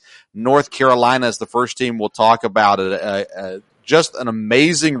Division. North Carolina is the first team we'll talk about. Just an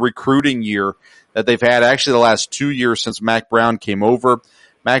amazing recruiting year that they've had, actually the last 2 years since Mack Brown came over.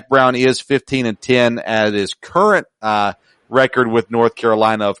 Mack Brown is 15-10 at his current record with North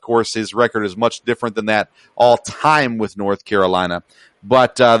Carolina. Of course, his record is much different than that all time with North Carolina.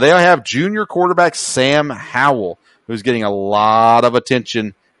 But they have junior quarterback Sam Howell, who's getting a lot of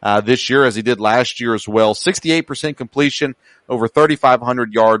attention this year, as he did last year as well. 68% completion, over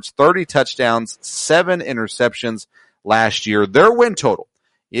 3,500 yards, 30 touchdowns, 7 interceptions last year. Their win total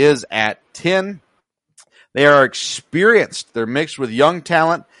is at 10. They are experienced. They're mixed with young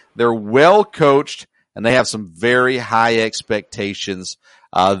talent. They're well coached, and they have some very high expectations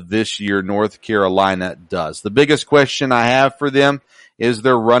this year. North Carolina does. The biggest question I have for them is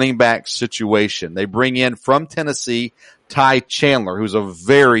their running back situation. They bring in from Tennessee Ty Chandler, who's a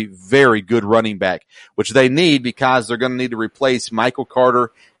very, very good running back, which they need because they're going to need to replace Michael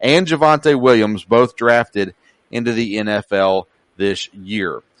Carter and Javonte Williams, both drafted into the NFL this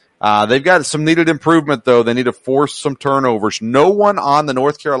year. They've got some needed improvement, though. They need to force some turnovers. No one on the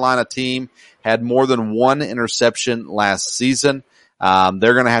North Carolina team had more than 1 interception last season.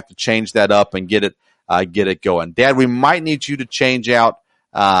 They're going to have to change that up and get it going. Dad, we might need you to change out.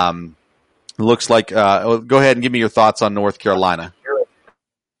 Looks like, go ahead and give me your thoughts on North Carolina.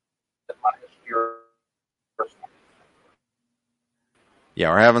 Yeah,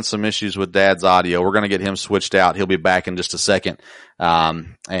 we're having some issues with Dad's audio. We're going to get him switched out. He'll be back in just a second.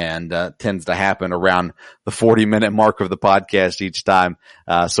 Tends to happen around the 40-minute mark of the podcast each time.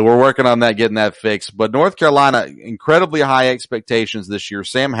 So we're working on that, getting that fixed. But North Carolina, incredibly high expectations this year.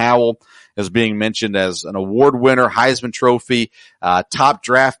 Sam Howell is being mentioned as an award winner, Heisman Trophy, top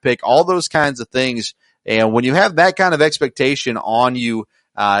draft pick, all those kinds of things. And when you have that kind of expectation on you,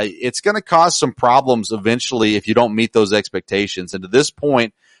 it's going to cause some problems eventually if you don't meet those expectations. And to this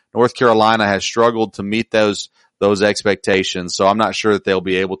point, North Carolina has struggled to meet those expectations. So I'm not sure that they'll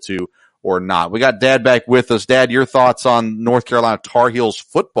be able to or not. We got Dad back with us. Dad, your thoughts on North Carolina Tar Heels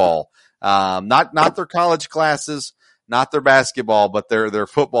football? Not their college classes, not their basketball, but their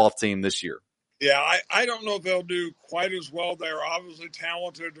football team this year. Yeah, I don't know if they'll do quite as well. They're obviously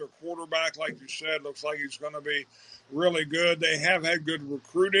talented. Their quarterback, like you said, looks like he's going to be really good. They have had good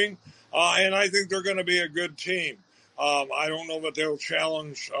recruiting, and I think they're going to be a good team. I don't know that they'll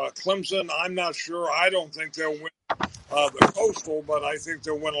challenge Clemson. I'm not sure. I don't think they'll win the Coastal, but I think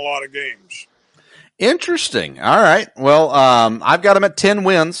they'll win a lot of games. Interesting. All right. Well, I've got them at 10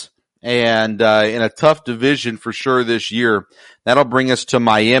 wins. And in a tough division for sure this year. That'll bring us to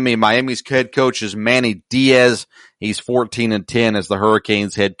Miami. Miami's head coach is Manny Diaz. He's 14-10 as the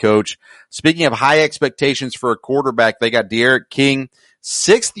Hurricanes head coach. Speaking of high expectations for a quarterback, they got De'Aaron King,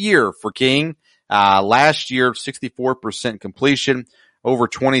 6th year for King. Last year, 64% completion, over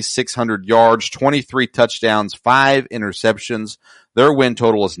 2,600 yards, 23 touchdowns, 5 interceptions. Their win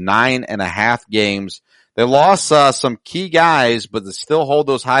total is 9.5 games. They lost some key guys, but they still hold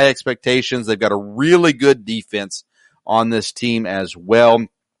those high expectations. They've got a really good defense on this team as well.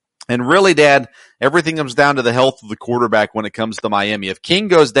 And really, Dad, everything comes down to the health of the quarterback when it comes to Miami. If King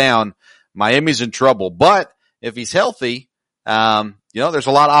goes down, Miami's in trouble. But if he's healthy, there's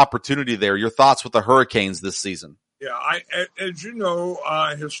a lot of opportunity there. Your thoughts with the Hurricanes this season? Yeah, as you know,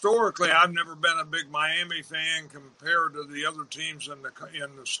 historically, I've never been a big Miami fan compared to the other teams in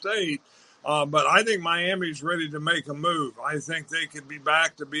the state. But I think Miami's ready to make a move. I think they could be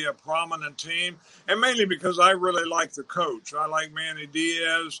back to be a prominent team, and mainly because I really like the coach. I like Manny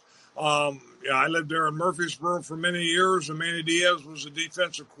Diaz. I lived there in Murfreesboro for many years, and Manny Diaz was the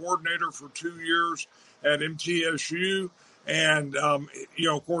defensive coordinator for 2 years at MTSU. And,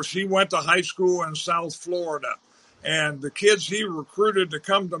 of course, he went to high school in South Florida. And the kids he recruited to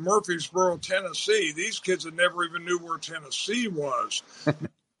come to Murfreesboro, Tennessee, these kids had never even knew where Tennessee was.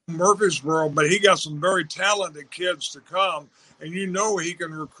 Murfreesboro, but he got some very talented kids to come, and he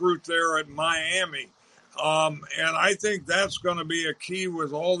can recruit there at Miami. And I think that's going to be a key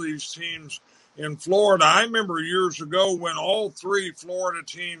with all these teams in Florida. I remember years ago when all 3 Florida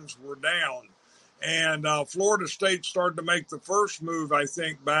teams were down, and Florida State started to make the first move, I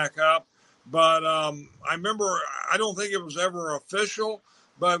think, back up. But I remember, I don't think it was ever official,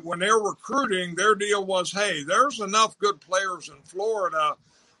 but when they're recruiting, their deal was, hey, there's enough good players in Florida.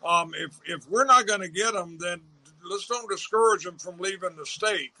 If we're not going to get them, then let's don't discourage them from leaving the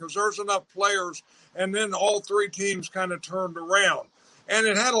state, because there's enough players. And then all 3 teams kind of turned around. And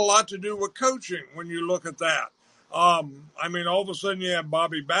it had a lot to do with coaching when you look at that. All of a sudden you had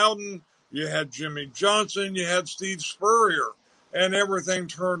Bobby Bowden, you had Jimmy Johnson, you had Steve Spurrier, and everything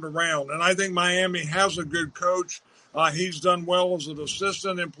turned around. And I think Miami has a good coach. He's done well as an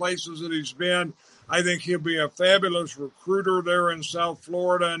assistant in places that he's been. I think he'll be a fabulous recruiter there in South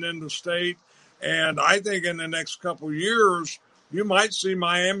Florida and in the state. And I think in the next couple of years, you might see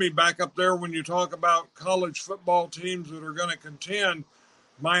Miami back up there when you talk about college football teams that are going to contend.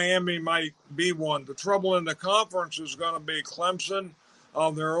 Miami might be one. The trouble in the conference is going to be Clemson.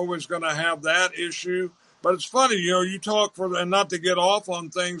 They're always going to have that issue. But it's funny, you talk and not to get off on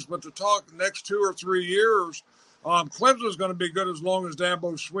things, but to talk the next 2 or 3 years, Clemson's going to be good as long as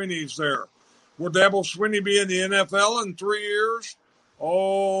Dabo Swinney's there. Will Dabo Swinney be in the NFL in 3 years?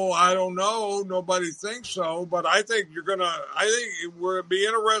 Oh, I don't know. Nobody thinks so. But I think it will be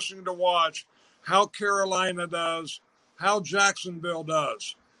interesting to watch how Carolina does, how Jacksonville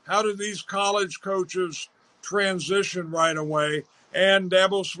does. How do these college coaches transition right away? And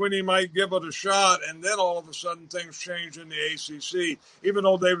Dabo Swinney might give it a shot, and then all of a sudden things change in the ACC, even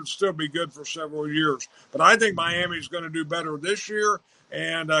though they would still be good for several years. But I think Miami's going to do better this year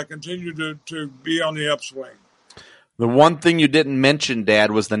and continue to be on the upswing. The one thing you didn't mention,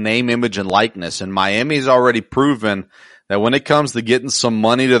 Dad, was the name, image, and likeness. And Miami's already proven that when it comes to getting some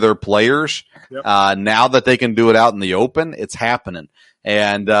money to their players, now that they can do it out in the open, it's happening.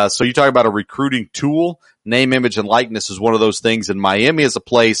 And so you talk about a recruiting tool. Name, image, and likeness is one of those things. And Miami is a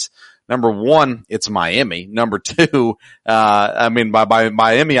place, number one, it's Miami. Number two, by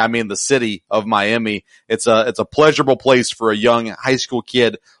Miami, I mean the city of Miami. It's a pleasurable place for a young high school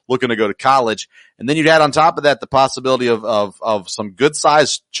kid looking to go to college. And then you'd add on top of that the possibility of some good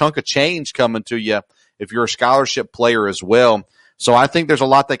sized chunk of change coming to you if you're a scholarship player as well. So I think there's a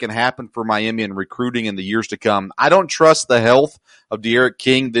lot that can happen for Miami in recruiting in the years to come. I don't trust the health of De'Aaron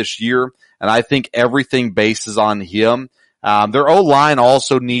King this year, and I think everything bases on him. Their O-line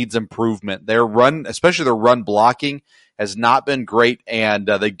also needs improvement. Especially their run blocking, has not been great, and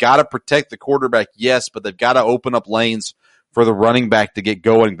they got to protect the quarterback, yes, but they've got to open up lanes for the running back to get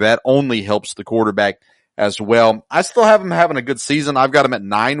going. That only helps the quarterback as well. I still have them having a good season. I've got them at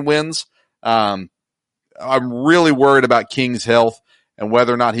 9 wins. I'm really worried about King's health and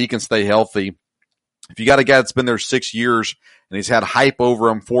whether or not he can stay healthy. If you got a guy that's been there 6 years and he's had hype over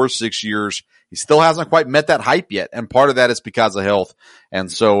him for 6 years, he still hasn't quite met that hype yet. And part of that is because of health.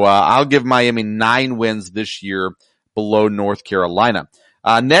 And so, I'll give Miami 9 wins this year below North Carolina.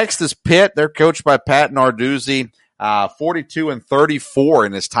 Next is Pitt. They're coached by Pat Narduzzi, 42-34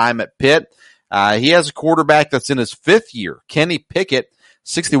 in his time at Pitt. He has a quarterback that's in his 5th year, Kenny Pickett.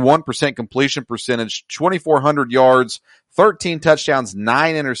 61% completion percentage, 2,400 yards, 13 touchdowns,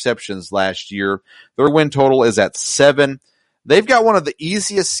 9 interceptions last year. Their win total is at 7. They've got one of the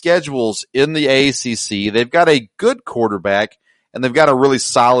easiest schedules in the ACC. They've got a good quarterback, and they've got a really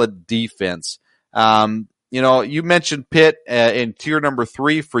solid defense. You mentioned Pitt in tier number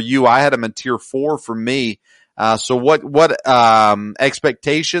 3 for you. I had them in tier 4 for me. So what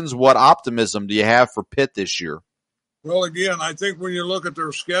expectations, what optimism do you have for Pitt this year? Well, again, I think when you look at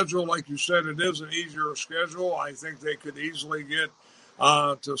their schedule, like you said, it is an easier schedule. I think they could easily get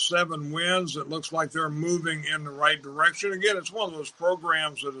to 7 wins. It looks like they're moving in the right direction. Again, it's one of those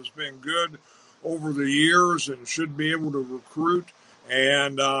programs that has been good over the years and should be able to recruit.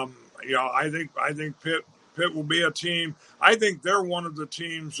 And I think Pitt Pitt will be a team. I think they're one of the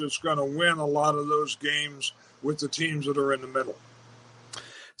teams that's going to win a lot of those games with the teams that are in the middle.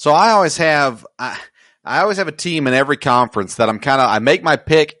 So I always have a team in every conference that I make my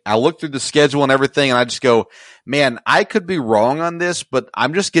pick. I look through the schedule and everything, and I just go, man, I could be wrong on this, but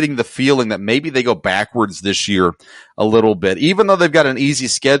I'm just getting the feeling that maybe they go backwards this year a little bit. Even though they've got an easy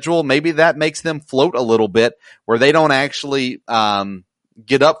schedule, maybe that makes them float a little bit where they don't actually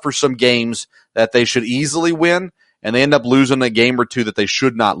get up for some games that they should easily win, and they end up losing a game or two that they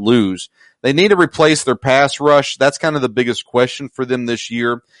should not lose. They need to replace their pass rush. That's kind of the biggest question for them this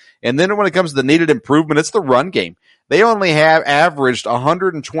year. And then when it comes to the needed improvement, it's the run game. They only have averaged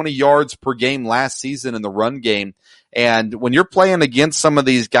 120 yards per game last season in the run game. And when you're playing against some of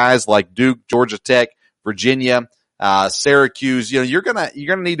these guys like Duke, Georgia Tech, Virginia, Syracuse, you're gonna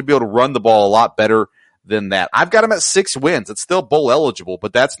need to be able to run the ball a lot better than that. I've got them at 6 wins. It's still bowl eligible,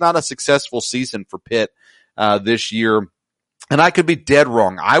 but that's not a successful season for Pitt this year. And I could be dead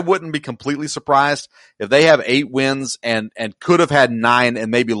wrong. I wouldn't be completely surprised if they have 8 wins and could have had 9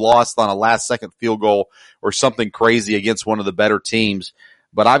 and maybe lost on a last-second field goal or something crazy against one of the better teams.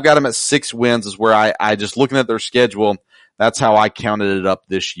 But I've got them at 6 wins is where I just looking at their schedule, that's how I counted it up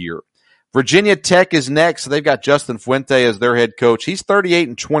this year. Virginia Tech is next. They've got Justin Fuente as their head coach. He's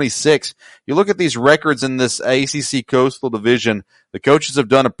 38-26. You look at these records in this ACC Coastal Division, the coaches have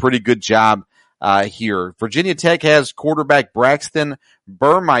done a pretty good job here. Virginia Tech has quarterback Braxton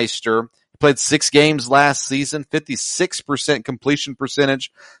Burmeister. He played 6 games last season, 56% completion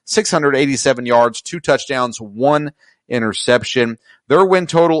percentage, 687 yards, 2 touchdowns, 1 interception. Their win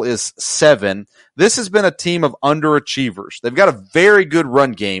total is 7. This has been a team of underachievers. They've got a very good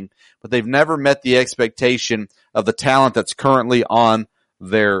run game, but they've never met the expectation of the talent that's currently on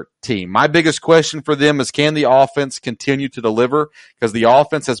their team. My biggest question for them is, can the offense continue to deliver? Because the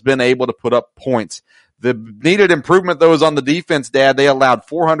offense has been able to put up points. The needed improvement, though, is on the defense, Dad. They allowed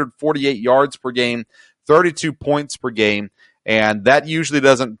 448 yards per game, 32 points per game, and that usually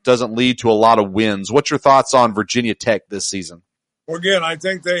doesn't lead to a lot of wins. What's your thoughts on Virginia Tech this season? Well, again, I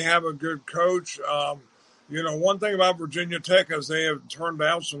think they have a good coach. One thing about Virginia Tech is they have turned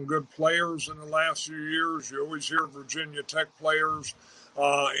out some good players in the last few years. You always hear Virginia Tech players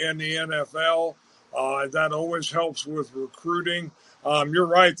in the NFL. That always helps with recruiting. You're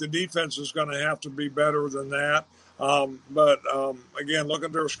right, the defense is going to have to be better than that. But again, look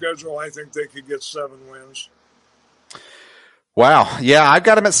at their schedule. I think they could get 7 wins. Wow. Yeah, I've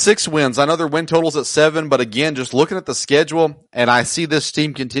got them at 6 wins. I know their win total's at 7, but again, just looking at the schedule, and I see this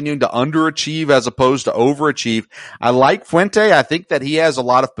team continuing to underachieve as opposed to overachieve. I like Fuente. I think that he has a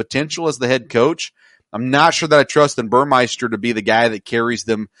lot of potential as the head coach. I'm not sure that I trust in Burmeister to be the guy that carries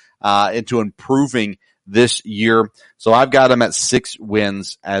them into improving this year. So I've got them at 6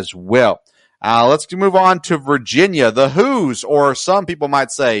 wins as well. Let's move on to Virginia, the Who's, or some people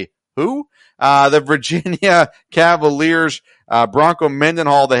might say, who? The Virginia Cavaliers, Bronco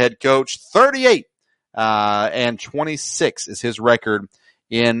Mendenhall, the head coach, 38-26 is his record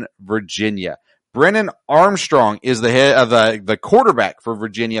in Virginia. Brennan Armstrong is the head of the quarterback for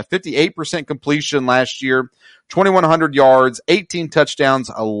Virginia. 58% completion last year, 2,100 yards, 18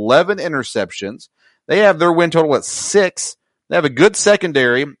 touchdowns, 11 interceptions. They have their win total at 6. They have a good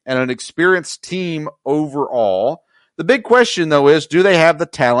secondary and an experienced team overall. The big question, though, is do they have the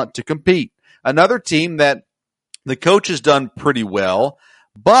talent to compete? Another team that the coach has done pretty well,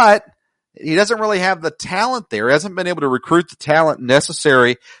 but he doesn't really have the talent there. He hasn't been able to recruit the talent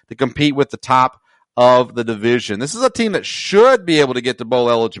necessary to compete with the top of the division. This is a team that should be able to get to bowl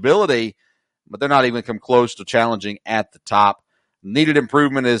eligibility, but they're not even come close to challenging at the top. Needed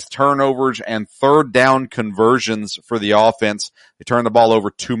improvement is turnovers and third down conversions for the offense. They turn the ball over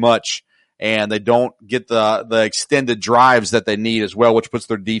too much, and they don't get the extended drives that they need as well, which puts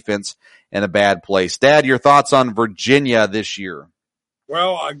their defense in a bad place. Dad, your thoughts on Virginia this year?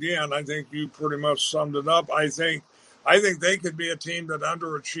 Well, again, I think you pretty much summed it up. I think they could be a team that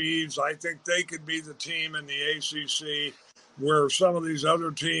underachieves. I think they could be the team in the ACC where some of these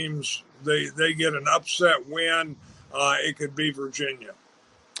other teams, they get an upset win. It could be Virginia.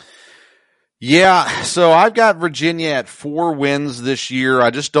 Yeah, so I've got Virginia at 4 wins this year. I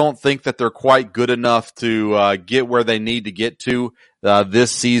just don't think that they're quite good enough to get where they need to get to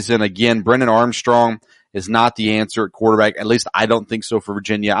this season. Again, Brennan Armstrong is not the answer at quarterback. At least I don't think so for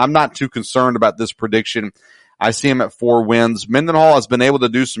Virginia. I'm not too concerned about this prediction. I see him at 4 wins. Mendenhall has been able to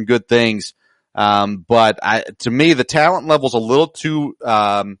do some good things, but to me, the talent level's a little too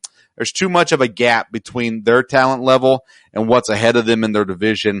there's too much of a gap between their talent level and what's ahead of them in their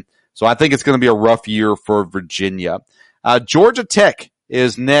division. So I think it's going to be a rough year for Virginia. Georgia Tech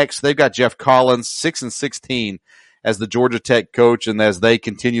is next. They've got Jeff Collins, 6-16 as the Georgia Tech coach, and as they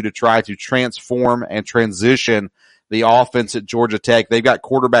continue to try to transform and transition the offense at Georgia Tech. They've got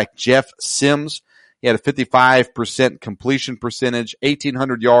quarterback Jeff Sims. He had a 55% completion percentage,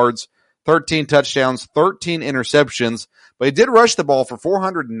 1,800 yards, 13 touchdowns, 13 interceptions, but he did rush the ball for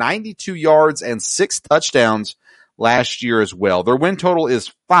 492 yards and 6 touchdowns last year as well. Their win total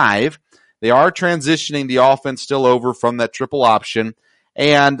is 5. They are transitioning the offense still over from that triple option,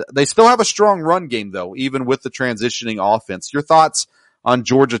 and they still have a strong run game, though, even with the transitioning offense. Your thoughts on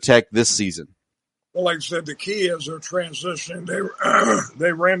Georgia Tech this season? Well, like I said, the key is they're transitioning.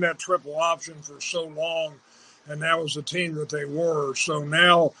 They ran that triple option for so long, and that was the team that they were. So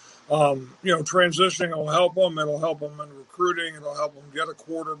now, transitioning will help them. It'll help them in recruiting. It'll help them get a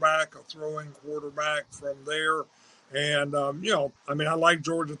quarterback, a throwing quarterback from there. And, I like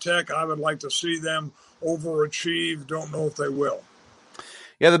Georgia Tech. I would like to see them overachieve. Don't know if they will.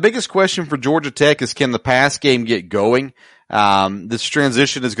 Yeah, the biggest question for Georgia Tech is, can the pass game get going? This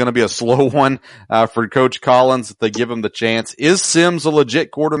transition is going to be a slow one for Coach Collins if they give him the chance. Is Sims a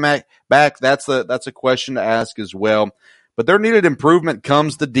legit quarterback back? That's a question to ask as well. But their needed improvement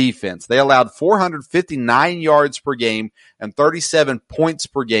comes to defense. They allowed 459 yards per game and 37 points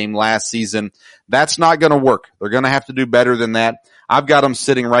per game last season. That's not going to work. They're going to have to do better than that. I've got them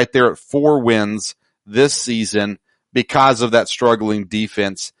sitting right there at 4 wins this season because of that struggling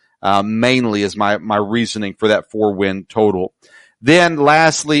defense. Mainly is my reasoning for that 4-win total. Then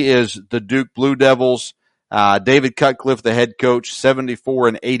lastly is the Duke Blue Devils. David Cutcliffe, the head coach,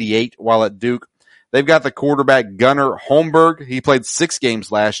 74-88 while at Duke. They've got the quarterback Gunnar Holmberg. He played 6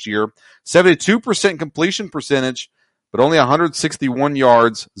 games last year, 72% completion percentage, but only 161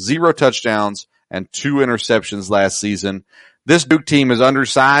 yards, 0 touchdowns, and 2 interceptions last season. This Duke team is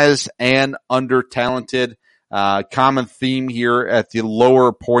undersized and under-talented. Common theme here at the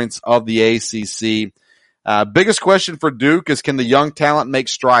lower points of the ACC. Biggest question for Duke is, can the young talent make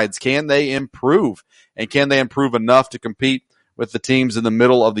strides? Can they improve? And can they improve enough to compete with the teams in the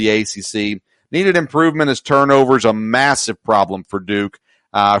middle of the ACC? Needed improvement is turnovers, a massive problem for Duke,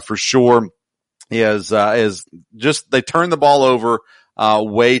 for sure. Is just, they turn the ball over,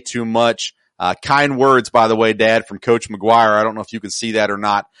 way too much. Kind words, by the way, Dad, from Coach McGuire. I don't know if you can see that or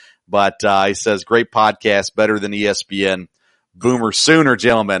not. But he says, great podcast, better than ESPN. Boomer Sooner,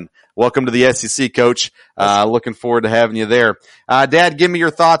 gentlemen. Welcome to the SEC, Coach. Looking forward to having you there. Dad, give me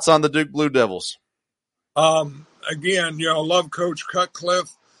your thoughts on the Duke Blue Devils. Again, love Coach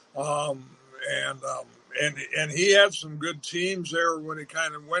Cutcliffe. And he had some good teams there when he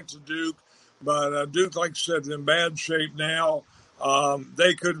kind of went to Duke. But Duke, like I said, is in bad shape now.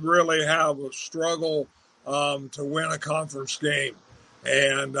 They could really have a struggle to win a conference game.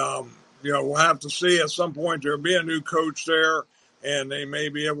 And, we'll have to see at some point. There'll be a new coach there, and they may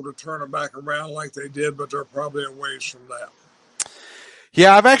be able to turn it back around like they did, but they're probably a ways from that.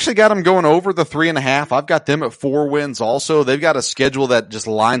 Yeah, I've actually got them going over the 3.5. I've got them at 4 wins also. They've got a schedule that just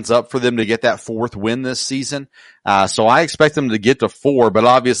lines up for them to get that 4th win this season. So I expect them to get to 4, but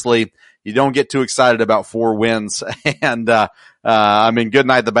obviously you don't get too excited about 4 wins. And, good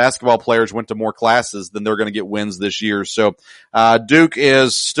night. The basketball players went to more classes than they're going to get wins this year. So, Duke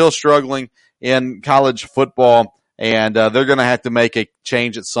is still struggling in college football, and, they're going to have to make a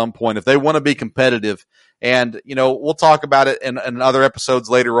change at some point if they want to be competitive. And, we'll talk about it in other episodes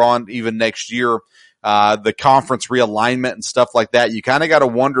later on, even next year, the conference realignment and stuff like that. You kind of got to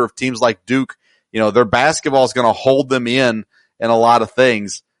wonder if teams like Duke, their basketball is going to hold them in a lot of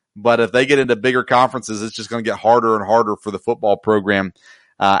things. But if they get into bigger conferences, it's just going to get harder and harder for the football program,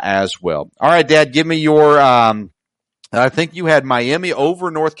 as well. All right, Dad, give me your, I think you had Miami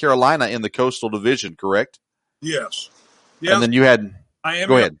over North Carolina in the Coastal Division, correct? Yes. And then you had, Miami,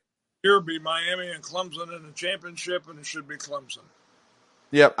 go ahead. Here be Miami and Clemson in the championship, and it should be Clemson.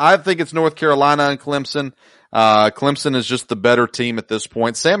 Yep, I think it's North Carolina and Clemson. Clemson is just the better team at this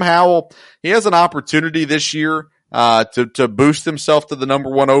point. Sam Howell, he has an opportunity this year to boost himself to the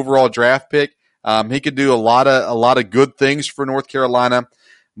number 1 overall draft pick. He could do a lot of good things for North Carolina,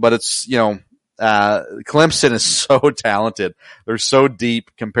 but it's, Clemson is so talented. They're so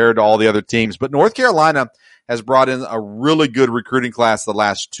deep compared to all the other teams, but North Carolina has brought in a really good recruiting class the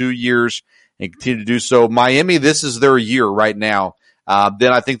last 2 years and continue to do so. Miami, this is their year right now.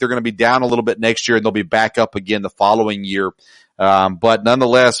 Then I think they're going to be down a little bit next year and they'll be back up again the following year. But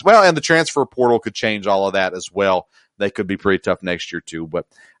nonetheless, and the transfer portal could change all of that as well. They could be pretty tough next year too, but,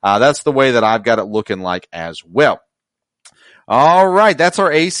 that's the way that I've got it looking like as well. All right. That's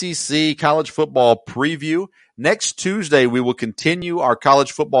our ACC college football preview. Next Tuesday, we will continue our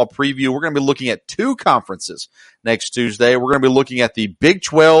college football preview. We're going to be looking at two conferences next Tuesday. We're going to be looking at the Big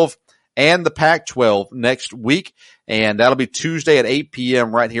 12 and the Pac-12 next week, and that'll be Tuesday at 8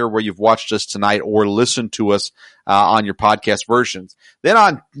 p.m. right here where you've watched us tonight or listened to us on your podcast versions. Then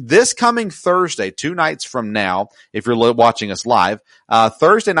on this coming Thursday, 2 nights from now, if you're watching us live,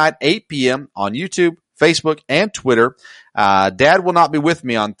 Thursday night, 8 p.m. on YouTube, Facebook, and Twitter. Dad will not be with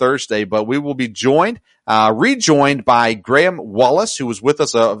me on Thursday, but we will be rejoined by Graham Wallace, who was with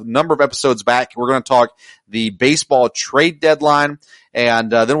us a number of episodes back. We're going to talk the baseball trade deadline.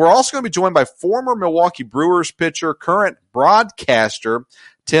 And then we're also going to be joined by former Milwaukee Brewers pitcher, current broadcaster,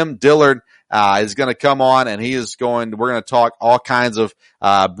 Tim Dillard, is going to come on, and we're going to talk all kinds of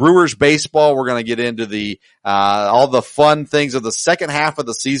Brewers baseball. We're going to get into all the fun things of the second half of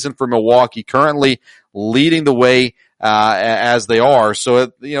the season for Milwaukee, currently leading the way as they are.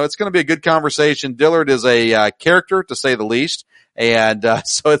 So, it's going to be a good conversation. Dillard is a character, to say the least, and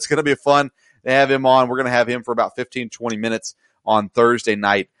so it's going to be fun to have him on. We're going to have him for about 15, 20 minutes on Thursday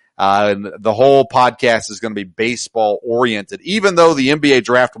night. And the whole podcast is going to be baseball oriented. Even though the NBA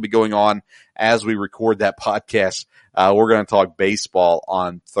draft will be going on as we record that podcast, we're going to talk baseball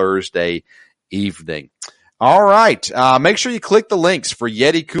on Thursday evening. All right. Make sure you click the links for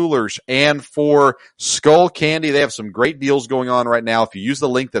Yeti Coolers and for Skull Candy. They have some great deals going on right now. If you use the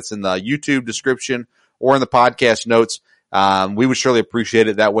link that's in the YouTube description or in the podcast notes, we would surely appreciate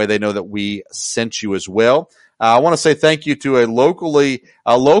it. That way they know that we sent you as well. I want to say thank you to a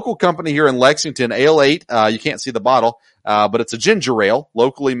local company here in Lexington, Ale 8. You can't see the bottle, but it's a ginger ale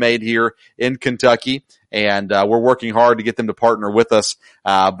locally made here in Kentucky. And, we're working hard to get them to partner with us.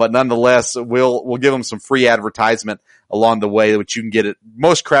 But nonetheless, we'll give them some free advertisement along the way, which you can get at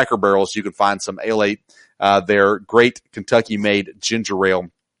most Cracker Barrels. You can find some Ale 8, their great Kentucky made ginger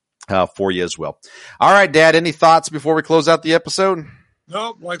ale, for you as well. All right, Dad, any thoughts before we close out the episode?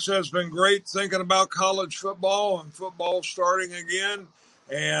 Nope, like I said, it's been great thinking about college football and football starting again.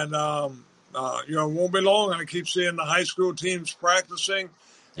 And, it won't be long. I keep seeing the high school teams practicing.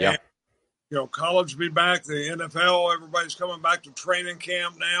 Yeah. And, college will be back. The NFL, everybody's coming back to training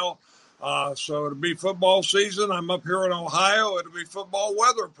camp now. So it'll be football season. I'm up here in Ohio. It'll be football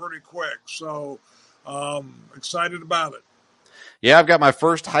weather pretty quick. So excited about it. Yeah, I've got my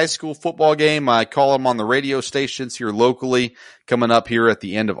first high school football game. I call them on the radio stations here locally coming up here at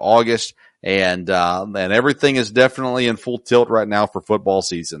the end of August. And everything is definitely in full tilt right now for football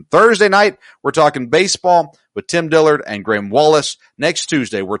season. Thursday night, we're talking baseball with Tim Dillard and Graham Wallace. Next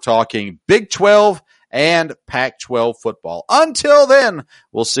Tuesday, we're talking Big 12 and Pac-12 football. Until then,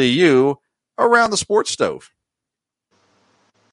 we'll see you around the sports stove.